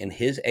Correa and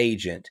his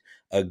agent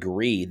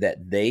agree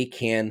that they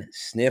can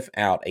sniff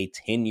out a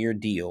 10-year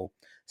deal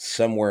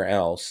somewhere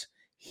else,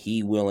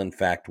 he will in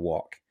fact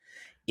walk.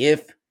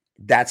 If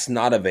that's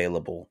not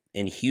available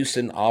and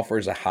Houston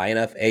offers a high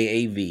enough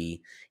AAV,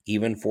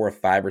 even for a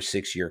 5 or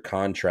 6 year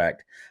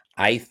contract,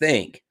 I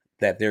think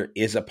that there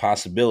is a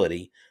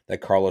possibility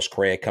that Carlos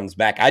Correa comes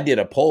back. I did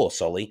a poll,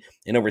 Sully,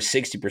 and over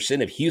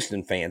 60% of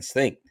Houston fans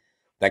think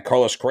that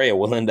Carlos Correa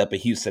will end up a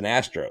Houston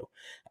Astro.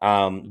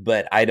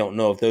 But I don't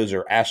know if those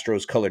are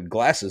Astros colored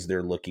glasses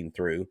they're looking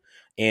through,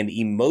 and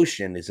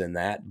emotion is in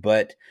that.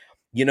 But,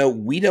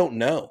 we don't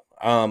know.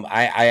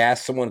 I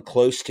asked someone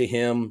close to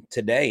him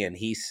today, and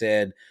he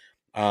said,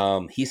 I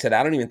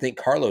don't even think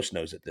Carlos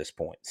knows at this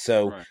point.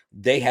 So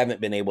They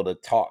haven't been able to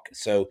talk.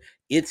 So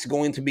it's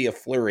going to be a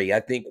flurry. I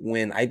think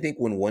when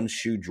one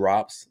shoe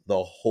drops,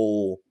 the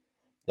whole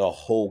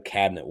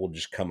cabinet will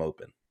just come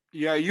open.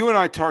 Yeah, you and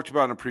I talked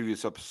about in a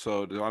previous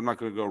episode. I'm not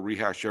going to go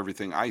rehash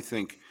everything. I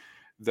think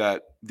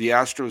that the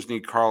Astros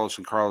need Carlos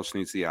and Carlos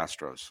needs the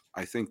Astros.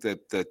 I think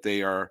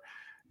that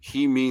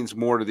he means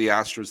more to the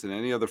Astros than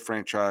any other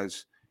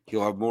franchise.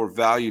 He'll have more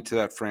value to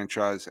that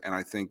franchise, and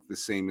I think the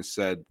same is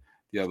said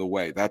the other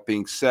way. That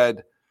being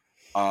said,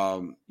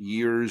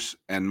 years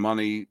and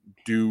money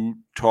do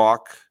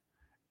talk,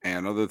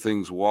 and other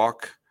things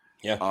walk.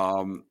 Yeah.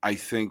 I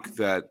think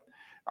that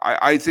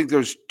I think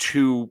there's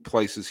two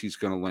places he's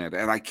going to land,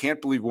 and I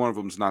can't believe one of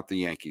them is not the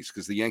Yankees,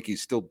 because the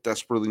Yankees still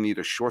desperately need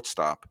a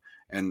shortstop.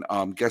 And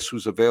guess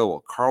who's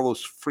available?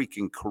 Carlos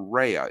freaking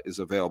Correa is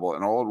available,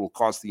 and all it will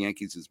cost the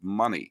Yankees is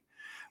money.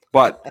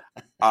 But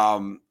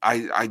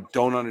I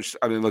don't understand.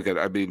 I mean, look at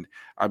it. I mean,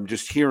 I'm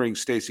just hearing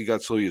Stacey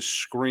Gotsulia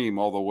scream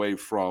all the way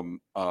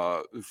from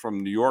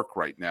New York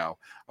right now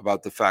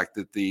about the fact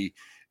that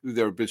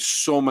there have been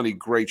so many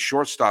great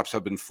shortstops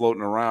have been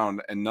floating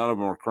around, and none of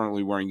them are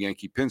currently wearing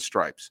Yankee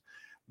pinstripes.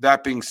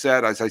 That being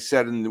said, as I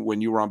said when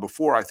you were on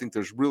before, I think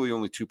there's really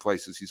only two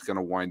places he's going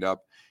to wind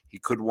up. He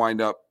could wind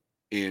up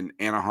in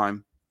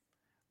Anaheim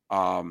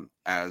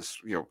as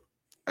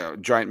a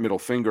giant middle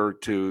finger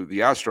to the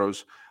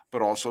Astros,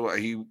 but also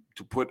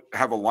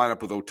have a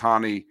lineup with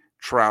Ohtani,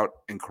 Trout,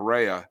 and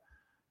Correa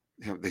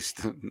They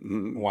still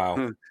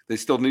Wow. They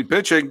still need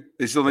pitching.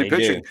 They still need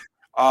pitching.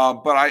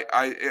 But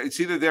I it's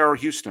either there or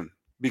Houston,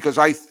 because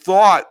I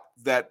thought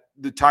that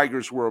the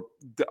Tigers were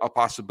a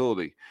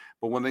possibility,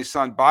 but when they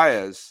signed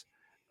Baez,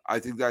 I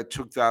think that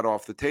took that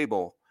off the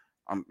table.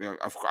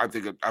 I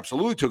think it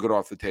absolutely took it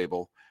off the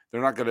table.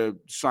 They're not going to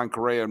sign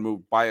Correa and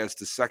move Baez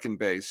to second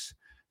base.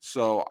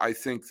 So I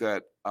think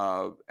that,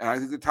 and I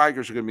think the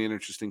Tigers are going to be an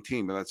interesting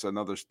team, and that's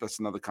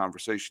another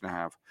conversation to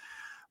have.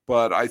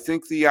 But I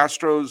think the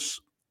Astros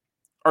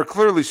are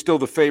clearly still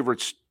the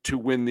favorites to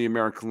win the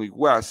American League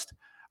West.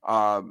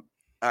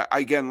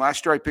 Again,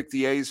 last year I picked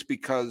the A's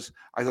because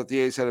I thought the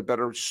A's had a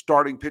better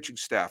starting pitching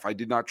staff. I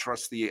did not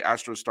trust the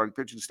Astros starting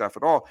pitching staff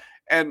at all.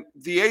 And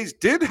the A's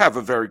did have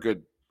a very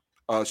good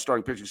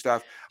starting pitching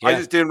staff. Yeah. I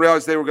just didn't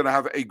realize they were going to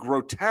have a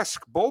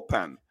grotesque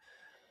bullpen.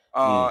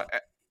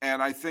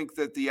 And I think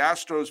that the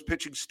Astros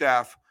pitching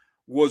staff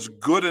was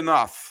good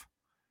enough,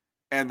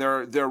 and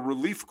their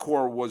relief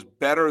corps was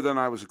better than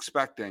I was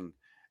expecting.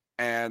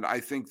 And I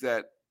think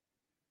that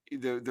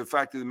the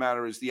fact of the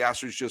matter is the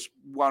Astros just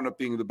wound up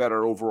being the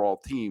better overall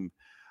team.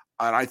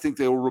 And I think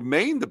they will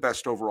remain the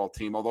best overall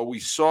team, although we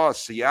saw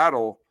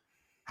Seattle,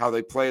 how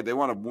they played. They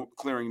wound up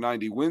clearing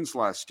 90 wins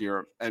last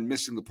year and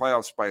missing the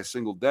playoffs by a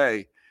single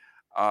day.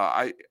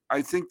 I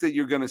think that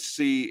you're going to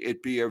see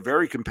it be a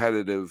very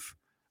competitive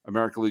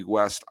American League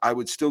West. I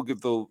would still give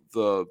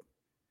the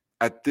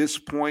at this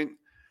point,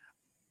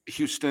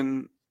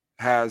 Houston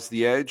has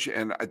the edge,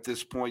 and at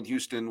this point,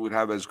 Houston would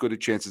have as good a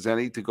chance as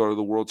any to go to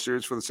the World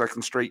Series for the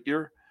second straight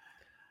year.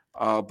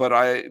 But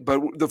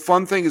the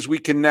fun thing is we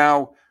can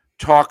now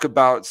talk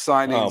about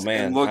signings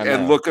and look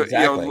at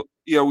exactly.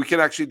 We can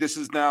actually this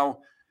is now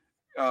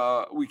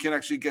we can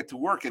actually get to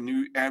work,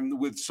 and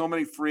with so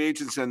many free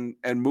agents and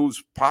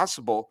moves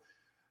possible,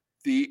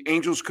 the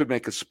Angels could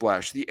make a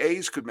splash. The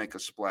A's could make a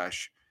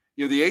splash.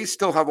 The A's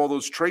still have all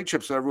those trade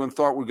chips that everyone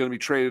thought were going to be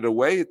traded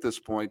away at this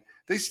point.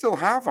 They still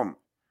have them.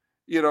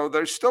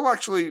 They're still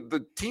actually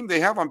the team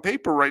they have on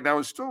paper right now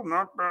is still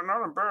not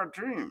a bad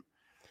team.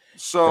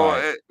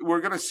 So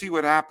we're going to see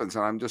what happens,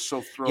 and I'm just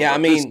so thrilled. Yeah,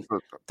 this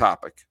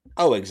topic.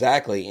 Oh,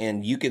 exactly.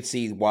 And you could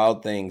see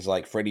wild things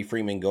like Freddie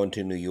Freeman going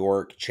to New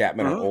York,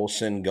 Chapman or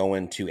Olsen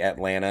going to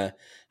Atlanta.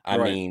 I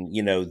mean,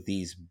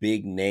 these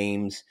big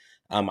names.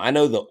 I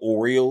know the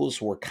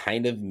Orioles were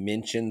kind of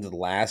mentioned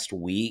last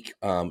week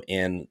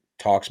in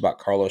talks about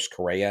Carlos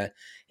Correa.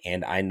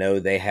 And I know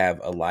they have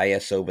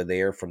Elias over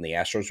there from the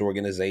Astros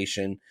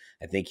organization.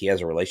 I think he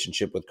has a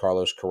relationship with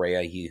Carlos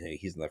Correa.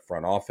 He's in the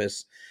front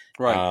office.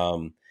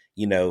 Right.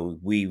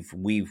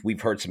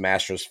 We've heard some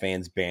Astros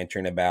fans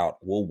bantering about,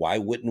 well, why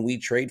wouldn't we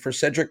trade for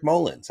Cedric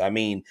Mullins? I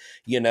mean,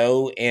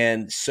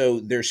 and so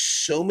there's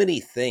so many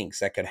things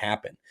that could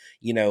happen.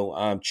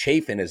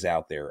 Chafin is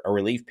out there, a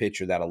relief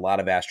pitcher that a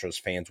lot of Astros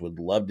fans would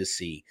love to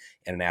see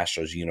in an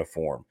Astros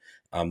uniform.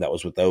 That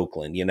was with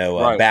Oakland.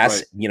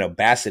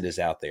 Bassett is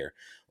out there.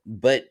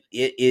 But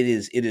it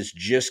is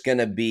just going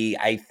to be,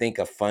 I think,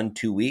 a fun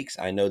 2 weeks.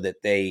 I know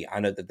that they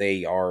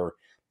are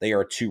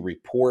to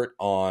report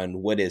on,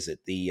 what is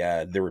it?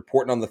 They're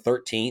reporting on the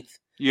 13th.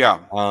 Yeah.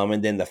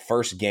 And then the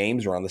first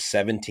games are on the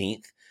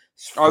 17th.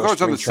 I thought it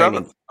was on the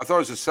 7th. I thought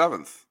it was the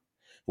 7th.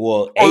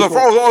 Well,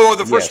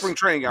 the first spring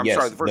training. I'm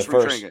sorry, the first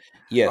spring training.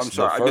 Yes, I'm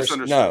sorry, I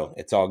misunderstood. No,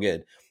 it's all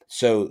good.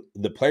 So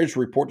the players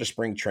report to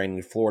spring training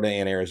in Florida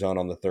and Arizona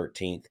on the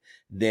 13th.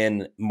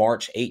 Then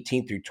March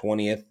 18th through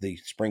 20th, the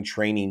spring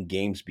training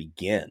games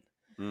begin.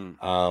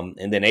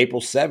 And then April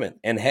 7th.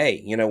 And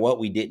hey, you know what?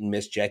 We didn't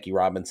miss Jackie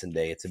Robinson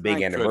Day. It's a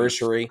big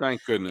anniversary.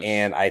 Thank goodness.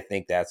 And I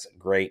think that's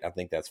great. I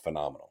think that's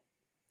phenomenal.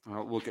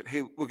 Look at,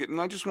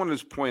 and I just wanted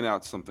to point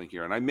out something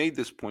here. And I made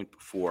this point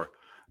before,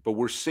 but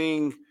we're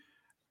seeing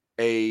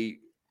a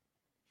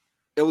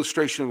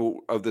illustration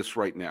of this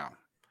right now.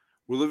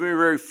 We live in a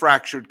very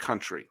fractured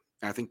country.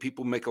 And I think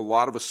people make a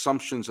lot of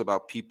assumptions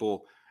about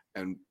people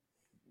and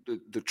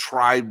the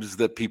tribes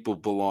that people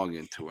belong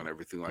into and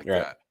everything like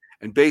that.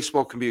 And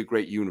baseball can be a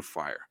great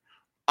unifier.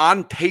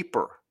 On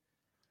paper,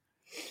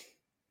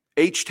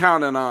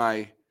 H-Town and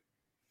I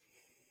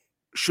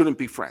shouldn't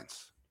be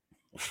friends.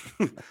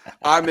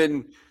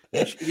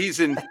 He's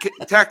in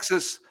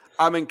Texas.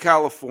 I'm in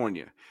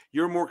California.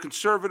 You're more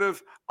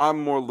conservative.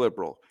 I'm more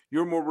liberal.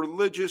 You're more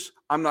religious.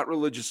 I'm not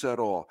religious at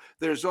all.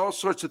 There's all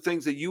sorts of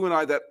things that you and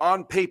I, that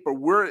on paper,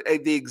 we're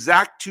the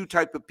exact two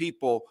type of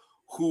people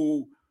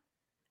who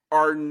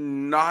are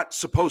not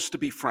supposed to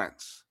be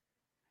friends.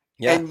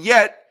 Yeah. And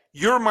yet,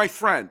 you're my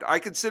friend. I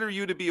consider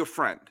you to be a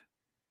friend.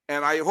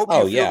 And I hope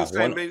you feel the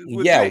same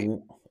with me.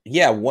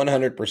 Yeah,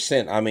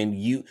 100%. I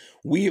mean,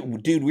 we're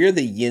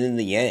the yin and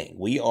the yang.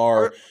 We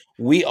are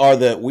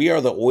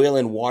the oil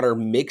and water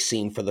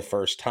mixing for the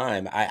first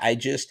time. I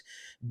just,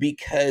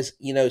 because,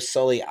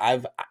 Sully,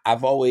 I've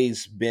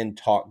always been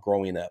taught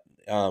growing up,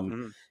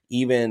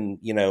 even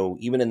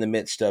in the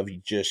midst of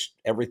just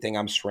everything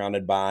I'm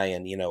surrounded by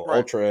and,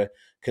 ultra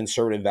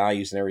conservative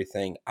values and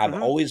everything, I've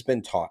always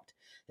been taught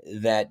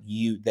that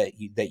you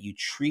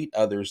treat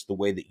others the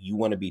way that you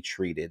want to be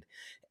treated.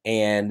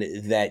 and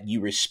that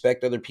you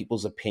respect other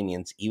people's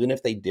opinions, even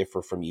if they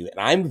differ from you. And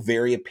I'm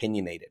very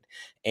opinionated,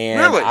 and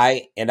Really?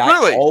 I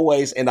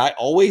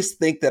always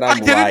think that I I'm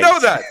didn't right. know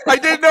that. I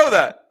didn't know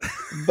that.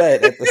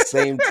 But at the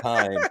same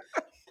time,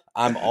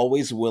 I'm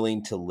always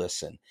willing to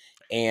listen.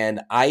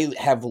 And I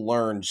have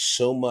learned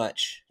so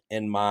much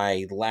in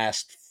my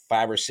last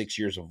 5 or 6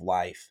 years of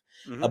life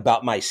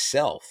about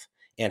myself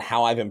and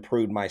how I've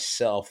improved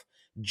myself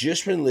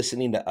just from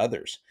listening to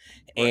others.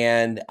 Right.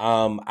 And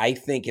I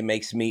think it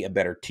makes me a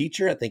better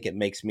teacher. I think it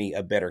makes me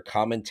a better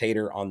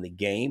commentator on the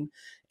game.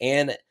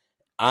 And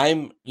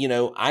I'm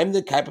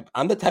the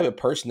type of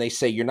person they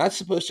say you're not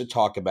supposed to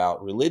talk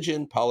about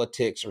religion,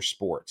 politics, or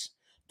sports.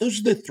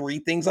 Those are the 3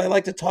 things I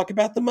like to talk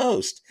about the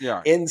most.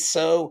 Yeah. And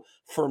so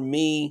for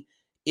me,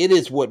 it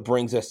is what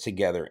brings us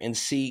together. And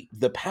see,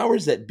 the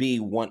powers that be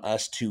want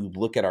us to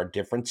look at our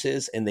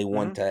differences, and they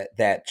want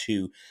that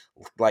to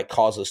like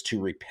cause us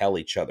to repel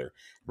each other.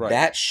 Right.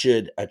 That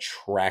should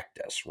attract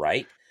us,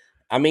 right?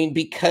 I mean,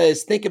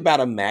 because think about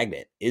a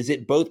magnet. Is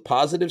it both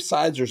positive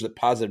sides, or is it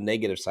positive,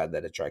 negative side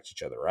that attracts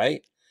each other,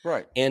 right?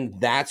 Right. And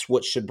that's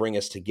what should bring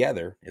us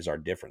together is our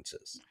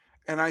differences.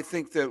 And I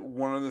think that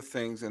one of the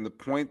things, and the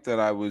point that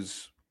I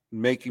was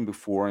making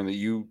before, and that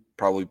you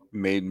probably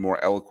made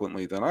more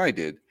eloquently than I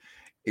did,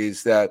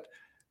 is that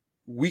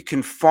we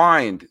can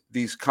find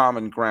these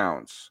common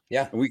grounds.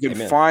 Yeah. And we can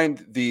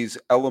find these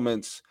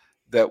elements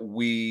that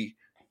we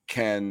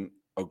can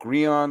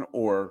agree on,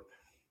 or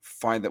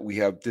find that we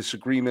have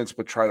disagreements,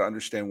 but try to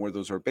understand where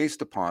those are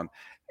based upon.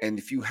 And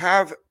if you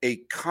have a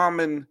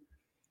common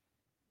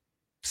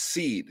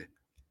seed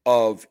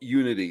of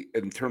unity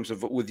in terms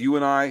of, with you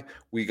and I,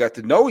 we got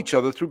to know each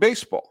other through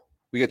baseball.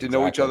 We get to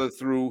know each other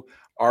through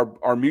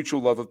our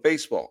mutual love of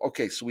baseball.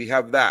 Okay, so we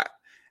have that.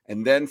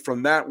 And then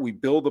from that, we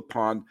build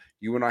upon,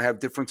 you and I have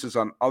different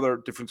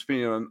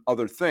opinion on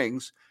other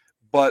things.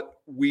 But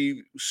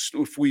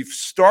if we've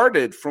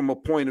started from a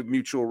point of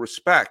mutual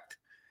respect,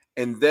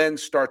 and then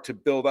start to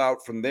build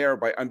out from there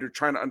by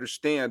trying to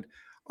understand,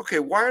 okay,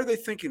 why are they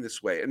thinking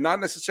this way? And not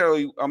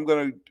necessarily I'm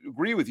going to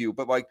agree with you,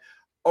 but like,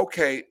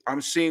 okay,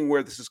 I'm seeing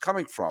where this is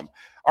coming from.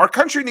 Our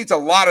country needs a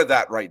lot of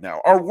that right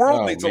now. Our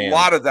world needs a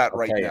lot of that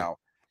right now.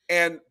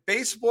 And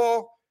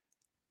baseball,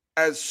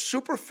 as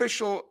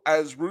superficial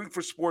as rooting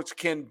for sports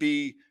can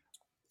be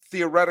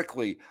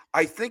theoretically,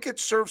 I think it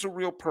serves a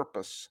real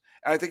purpose.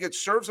 And I think it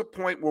serves a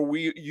point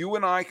where you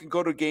and I can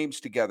go to games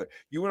together.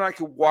 You and I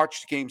can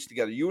watch games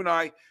together.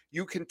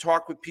 You can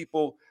talk with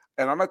people,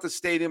 and I'm at the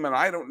stadium and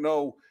I don't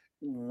know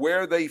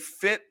where they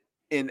fit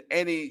in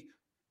any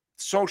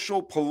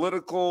social,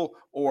 political,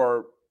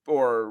 or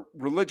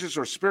religious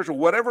or spiritual,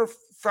 whatever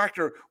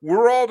factor.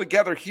 We're all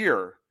together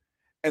here.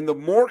 And the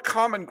more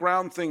common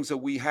ground things that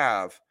we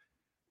have,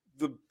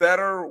 the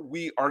better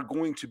we are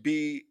going to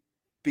be,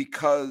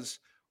 because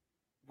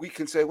we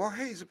can say, well,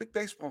 hey, he's a big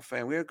baseball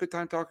fan. We had a good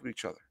time talking to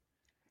each other.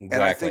 Exactly.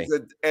 And I think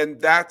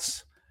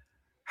that's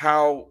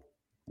how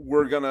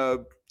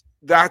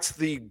that's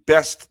the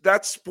best.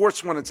 That's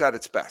sports when it's at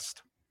its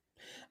best.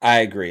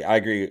 I agree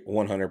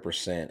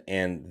 100%.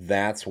 And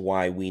that's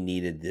why we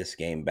needed this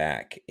game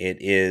back.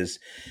 It is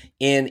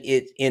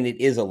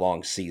a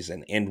long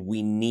season, and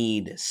we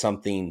need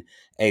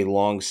a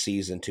long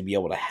season to be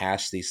able to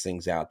hash these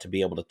things out, to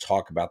be able to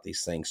talk about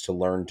these things, to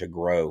learn, to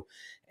grow.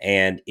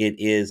 And it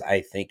is,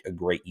 I think, a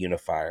great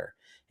unifier.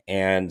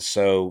 And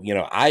so,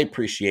 I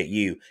appreciate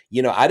you.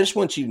 I just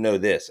want you to know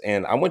this,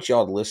 and I want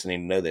y'all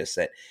listening to know this,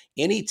 that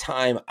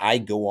anytime I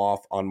go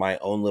off on my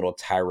own little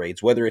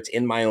tirades, whether it's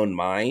in my own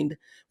mind,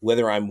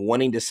 whether I'm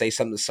wanting to say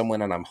something to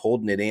someone and I'm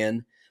holding it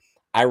in,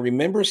 I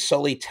remember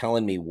Sully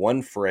telling me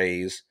one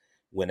phrase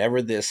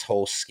whenever this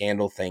whole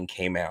scandal thing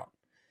came out.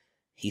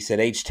 He said,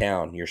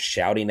 H-Town, you're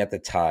shouting at the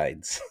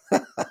tides.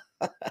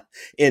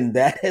 And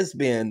that has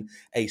been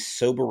a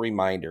sober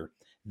reminder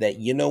that,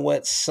 you know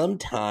what,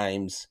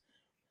 sometimes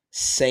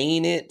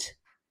saying it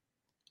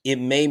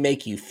may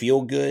make you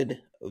feel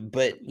good,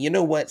 but you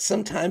know what,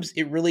 sometimes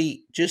it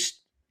really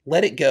just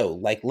let it go.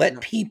 Like, let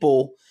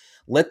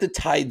the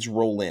tides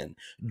roll in.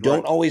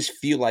 Don't always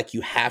feel like you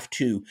have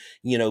to,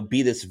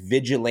 be this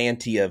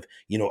vigilante of,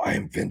 I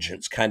am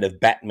vengeance kind of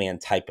Batman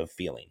type of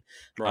feeling.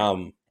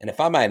 Right. And if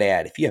I might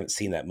add, if you haven't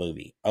seen that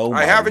movie,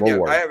 I haven't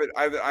Lord, yet. I haven't.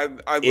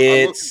 I'm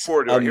looking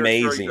forward to it.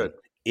 Amazing.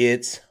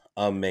 It's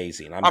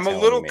amazing. I'm a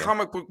little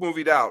comic book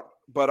movied out,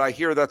 but I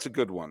hear that's a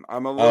good one.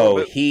 I'm a little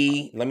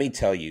bit. Let me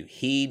tell you,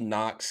 he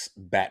knocks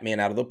Batman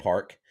out of the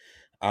park.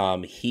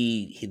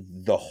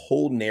 The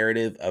whole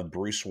narrative of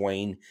Bruce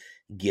Wayne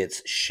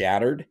gets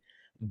shattered,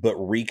 but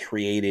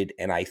recreated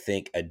in, I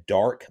think, a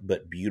dark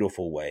but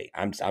beautiful way.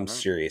 I'm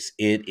serious.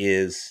 It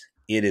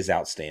is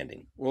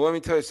outstanding. Well, let me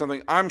tell you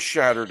something. I'm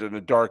shattered in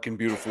a dark and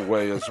beautiful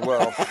way as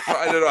well.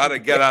 I don't know how to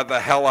get the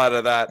hell out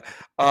of that.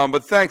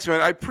 But thanks,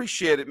 man. I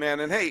appreciate it, man.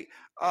 And hey,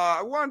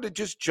 I wanted to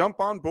just jump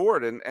on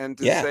board and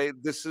to say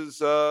this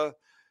is a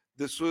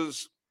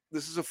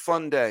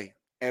fun day,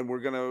 and we're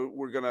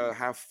gonna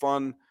have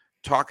fun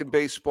talking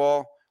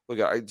baseball. Look,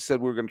 I said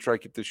we were going to try to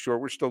keep this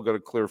short. We're still going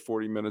to clear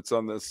 40 minutes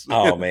on this.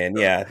 Oh man,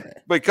 yeah.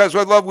 Because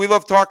we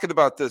love talking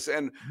about this,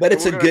 but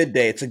it's a good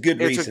day. It's a good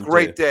reason. It's a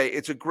great day.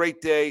 It's a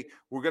great day.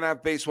 We're going to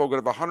have baseball. We're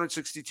going to have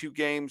 162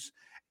 games,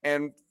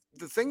 and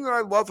the thing that I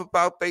love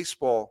about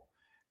baseball,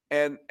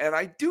 and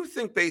I do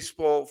think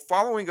baseball,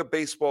 following a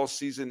baseball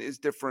season is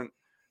different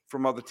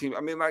from other teams.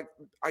 I mean, like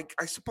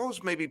I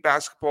suppose maybe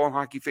basketball and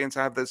hockey fans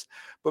have this,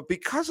 but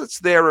because it's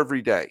there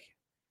every day,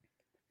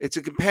 it's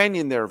a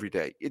companion there every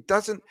day.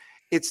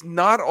 It's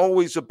not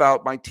always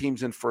about my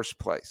team's in first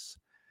place.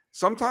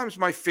 Sometimes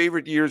my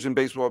favorite years in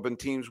baseball have been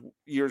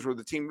years where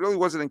the team really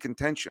wasn't in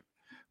contention,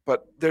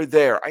 but they're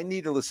there. I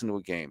need to listen to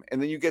a game.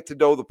 And then you get to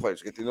know the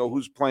players, get to know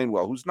who's playing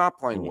well, who's not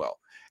playing well.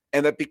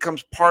 And that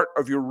becomes part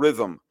of your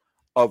rhythm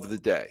of the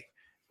day.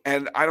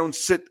 And I don't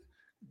sit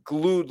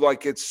glued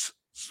like it's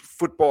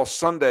football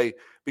Sunday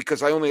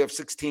because I only have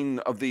 16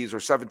 of these or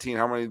 17,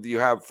 how many do you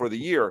have for the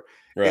year?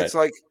 Right. It's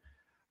like,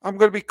 I'm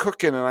going to be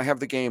cooking and I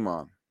have the game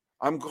on.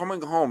 I'm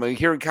coming home, and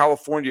here in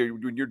California,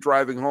 when you're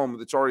driving home,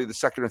 it's already the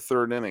second or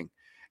third inning.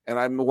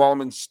 And while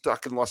I'm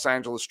stuck in Los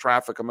Angeles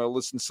traffic, I'm going to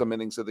listen to some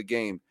innings of the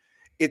game.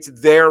 It's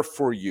there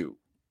for you.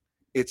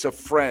 It's a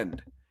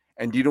friend.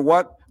 And you know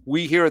what?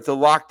 We here at the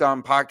Locked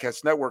On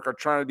Podcast Network are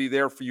trying to be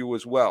there for you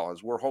as well,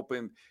 as we're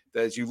hoping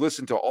that as you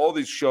listen to all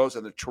these shows,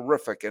 and they're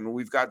terrific, and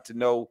we've got to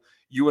know,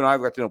 you and I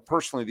have got to know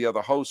personally the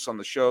other hosts on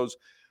the shows.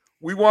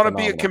 We want to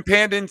be a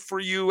companion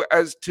for you,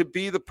 as to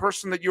be the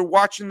person that you're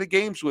watching the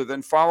games with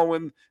and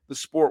following the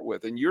sport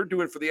with. And you're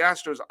doing it for the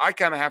Astros. I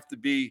kind of have to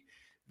be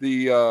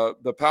the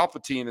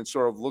Palpatine and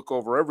sort of look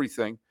over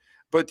everything.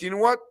 But you know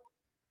what?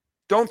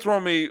 Don't throw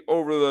me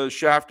over the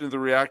shaft into the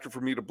reactor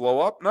for me to blow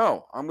up.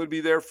 No, I'm going to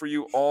be there for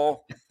you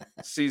all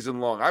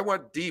season long. I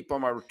went deep on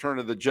my Return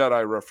of the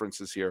Jedi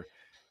references here,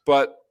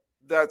 but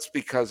that's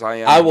because I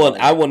am.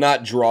 I will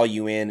not draw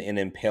you in and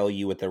impale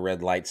you with the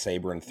red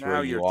lightsaber and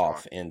throw you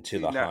off into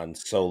the Han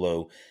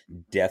Solo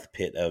death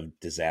pit of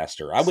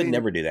disaster. I would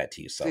never do that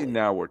to you, Sully.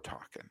 Now we're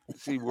talking.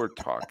 We're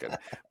talking.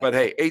 But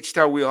hey,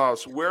 H-Town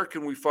Wheelhouse, where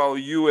can we follow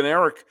you and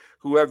Eric,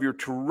 who have your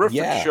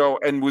terrific show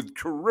and with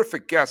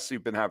terrific guests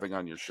you've been having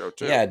on your show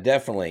too? Yeah,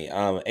 definitely.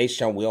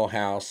 H-Town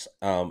Wheelhouse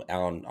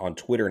on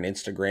Twitter and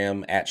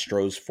Instagram, at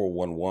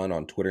Strohs411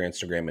 on Twitter,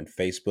 Instagram, and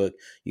Facebook.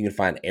 You can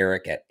find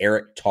Eric at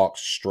Eric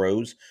Talks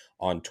Strohs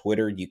on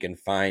Twitter. You can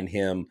find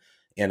him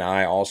and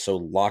I also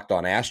Locked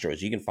On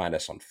Astros. You can find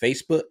us on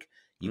Facebook.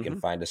 You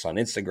can find us on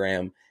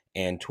Instagram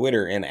and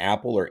Twitter and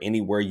Apple, or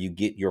anywhere you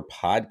get your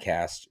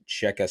podcast.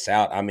 Check us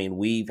out. I mean,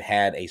 we've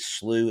had a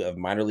slew of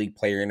minor league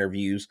player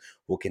interviews.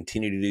 We'll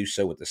continue to do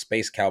so with the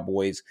Space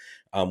Cowboys,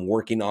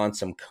 working on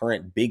some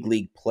current big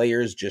league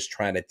players, just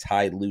trying to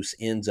tie loose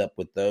ends up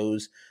with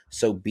those.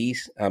 So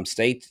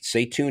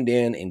stay tuned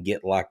in and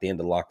get locked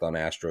into Locked On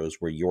Astros.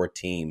 We're your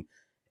team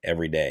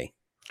every day.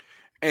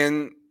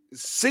 And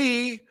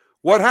see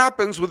what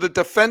happens with the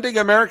defending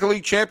American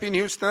League champion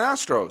Houston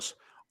Astros,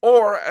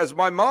 or as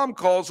my mom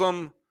calls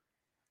them,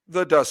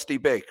 the Dusty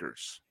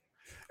Bakers.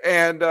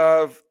 And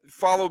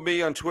follow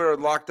me on Twitter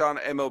at Locked On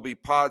MLB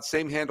Pod.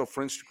 Same handle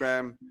for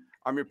Instagram.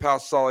 I'm your pal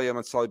Sully. I'm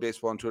at Sully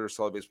Baseball on Twitter,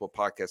 Sully Baseball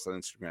Podcast on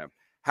Instagram.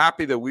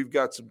 Happy that we've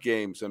got some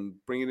games. I'm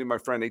bringing in my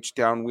friend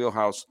H-Town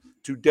Wheelhouse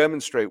to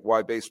demonstrate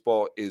why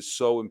baseball is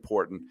so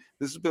important.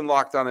 This has been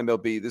Locked On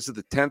MLB. This is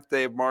the 10th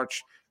day of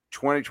March,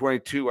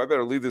 2022. I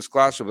better leave this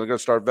classroom. I'm going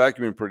to start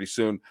vacuuming pretty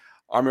soon.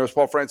 I'm your host,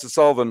 Paul Francis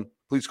Sullivan.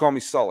 Please call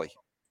me Sully.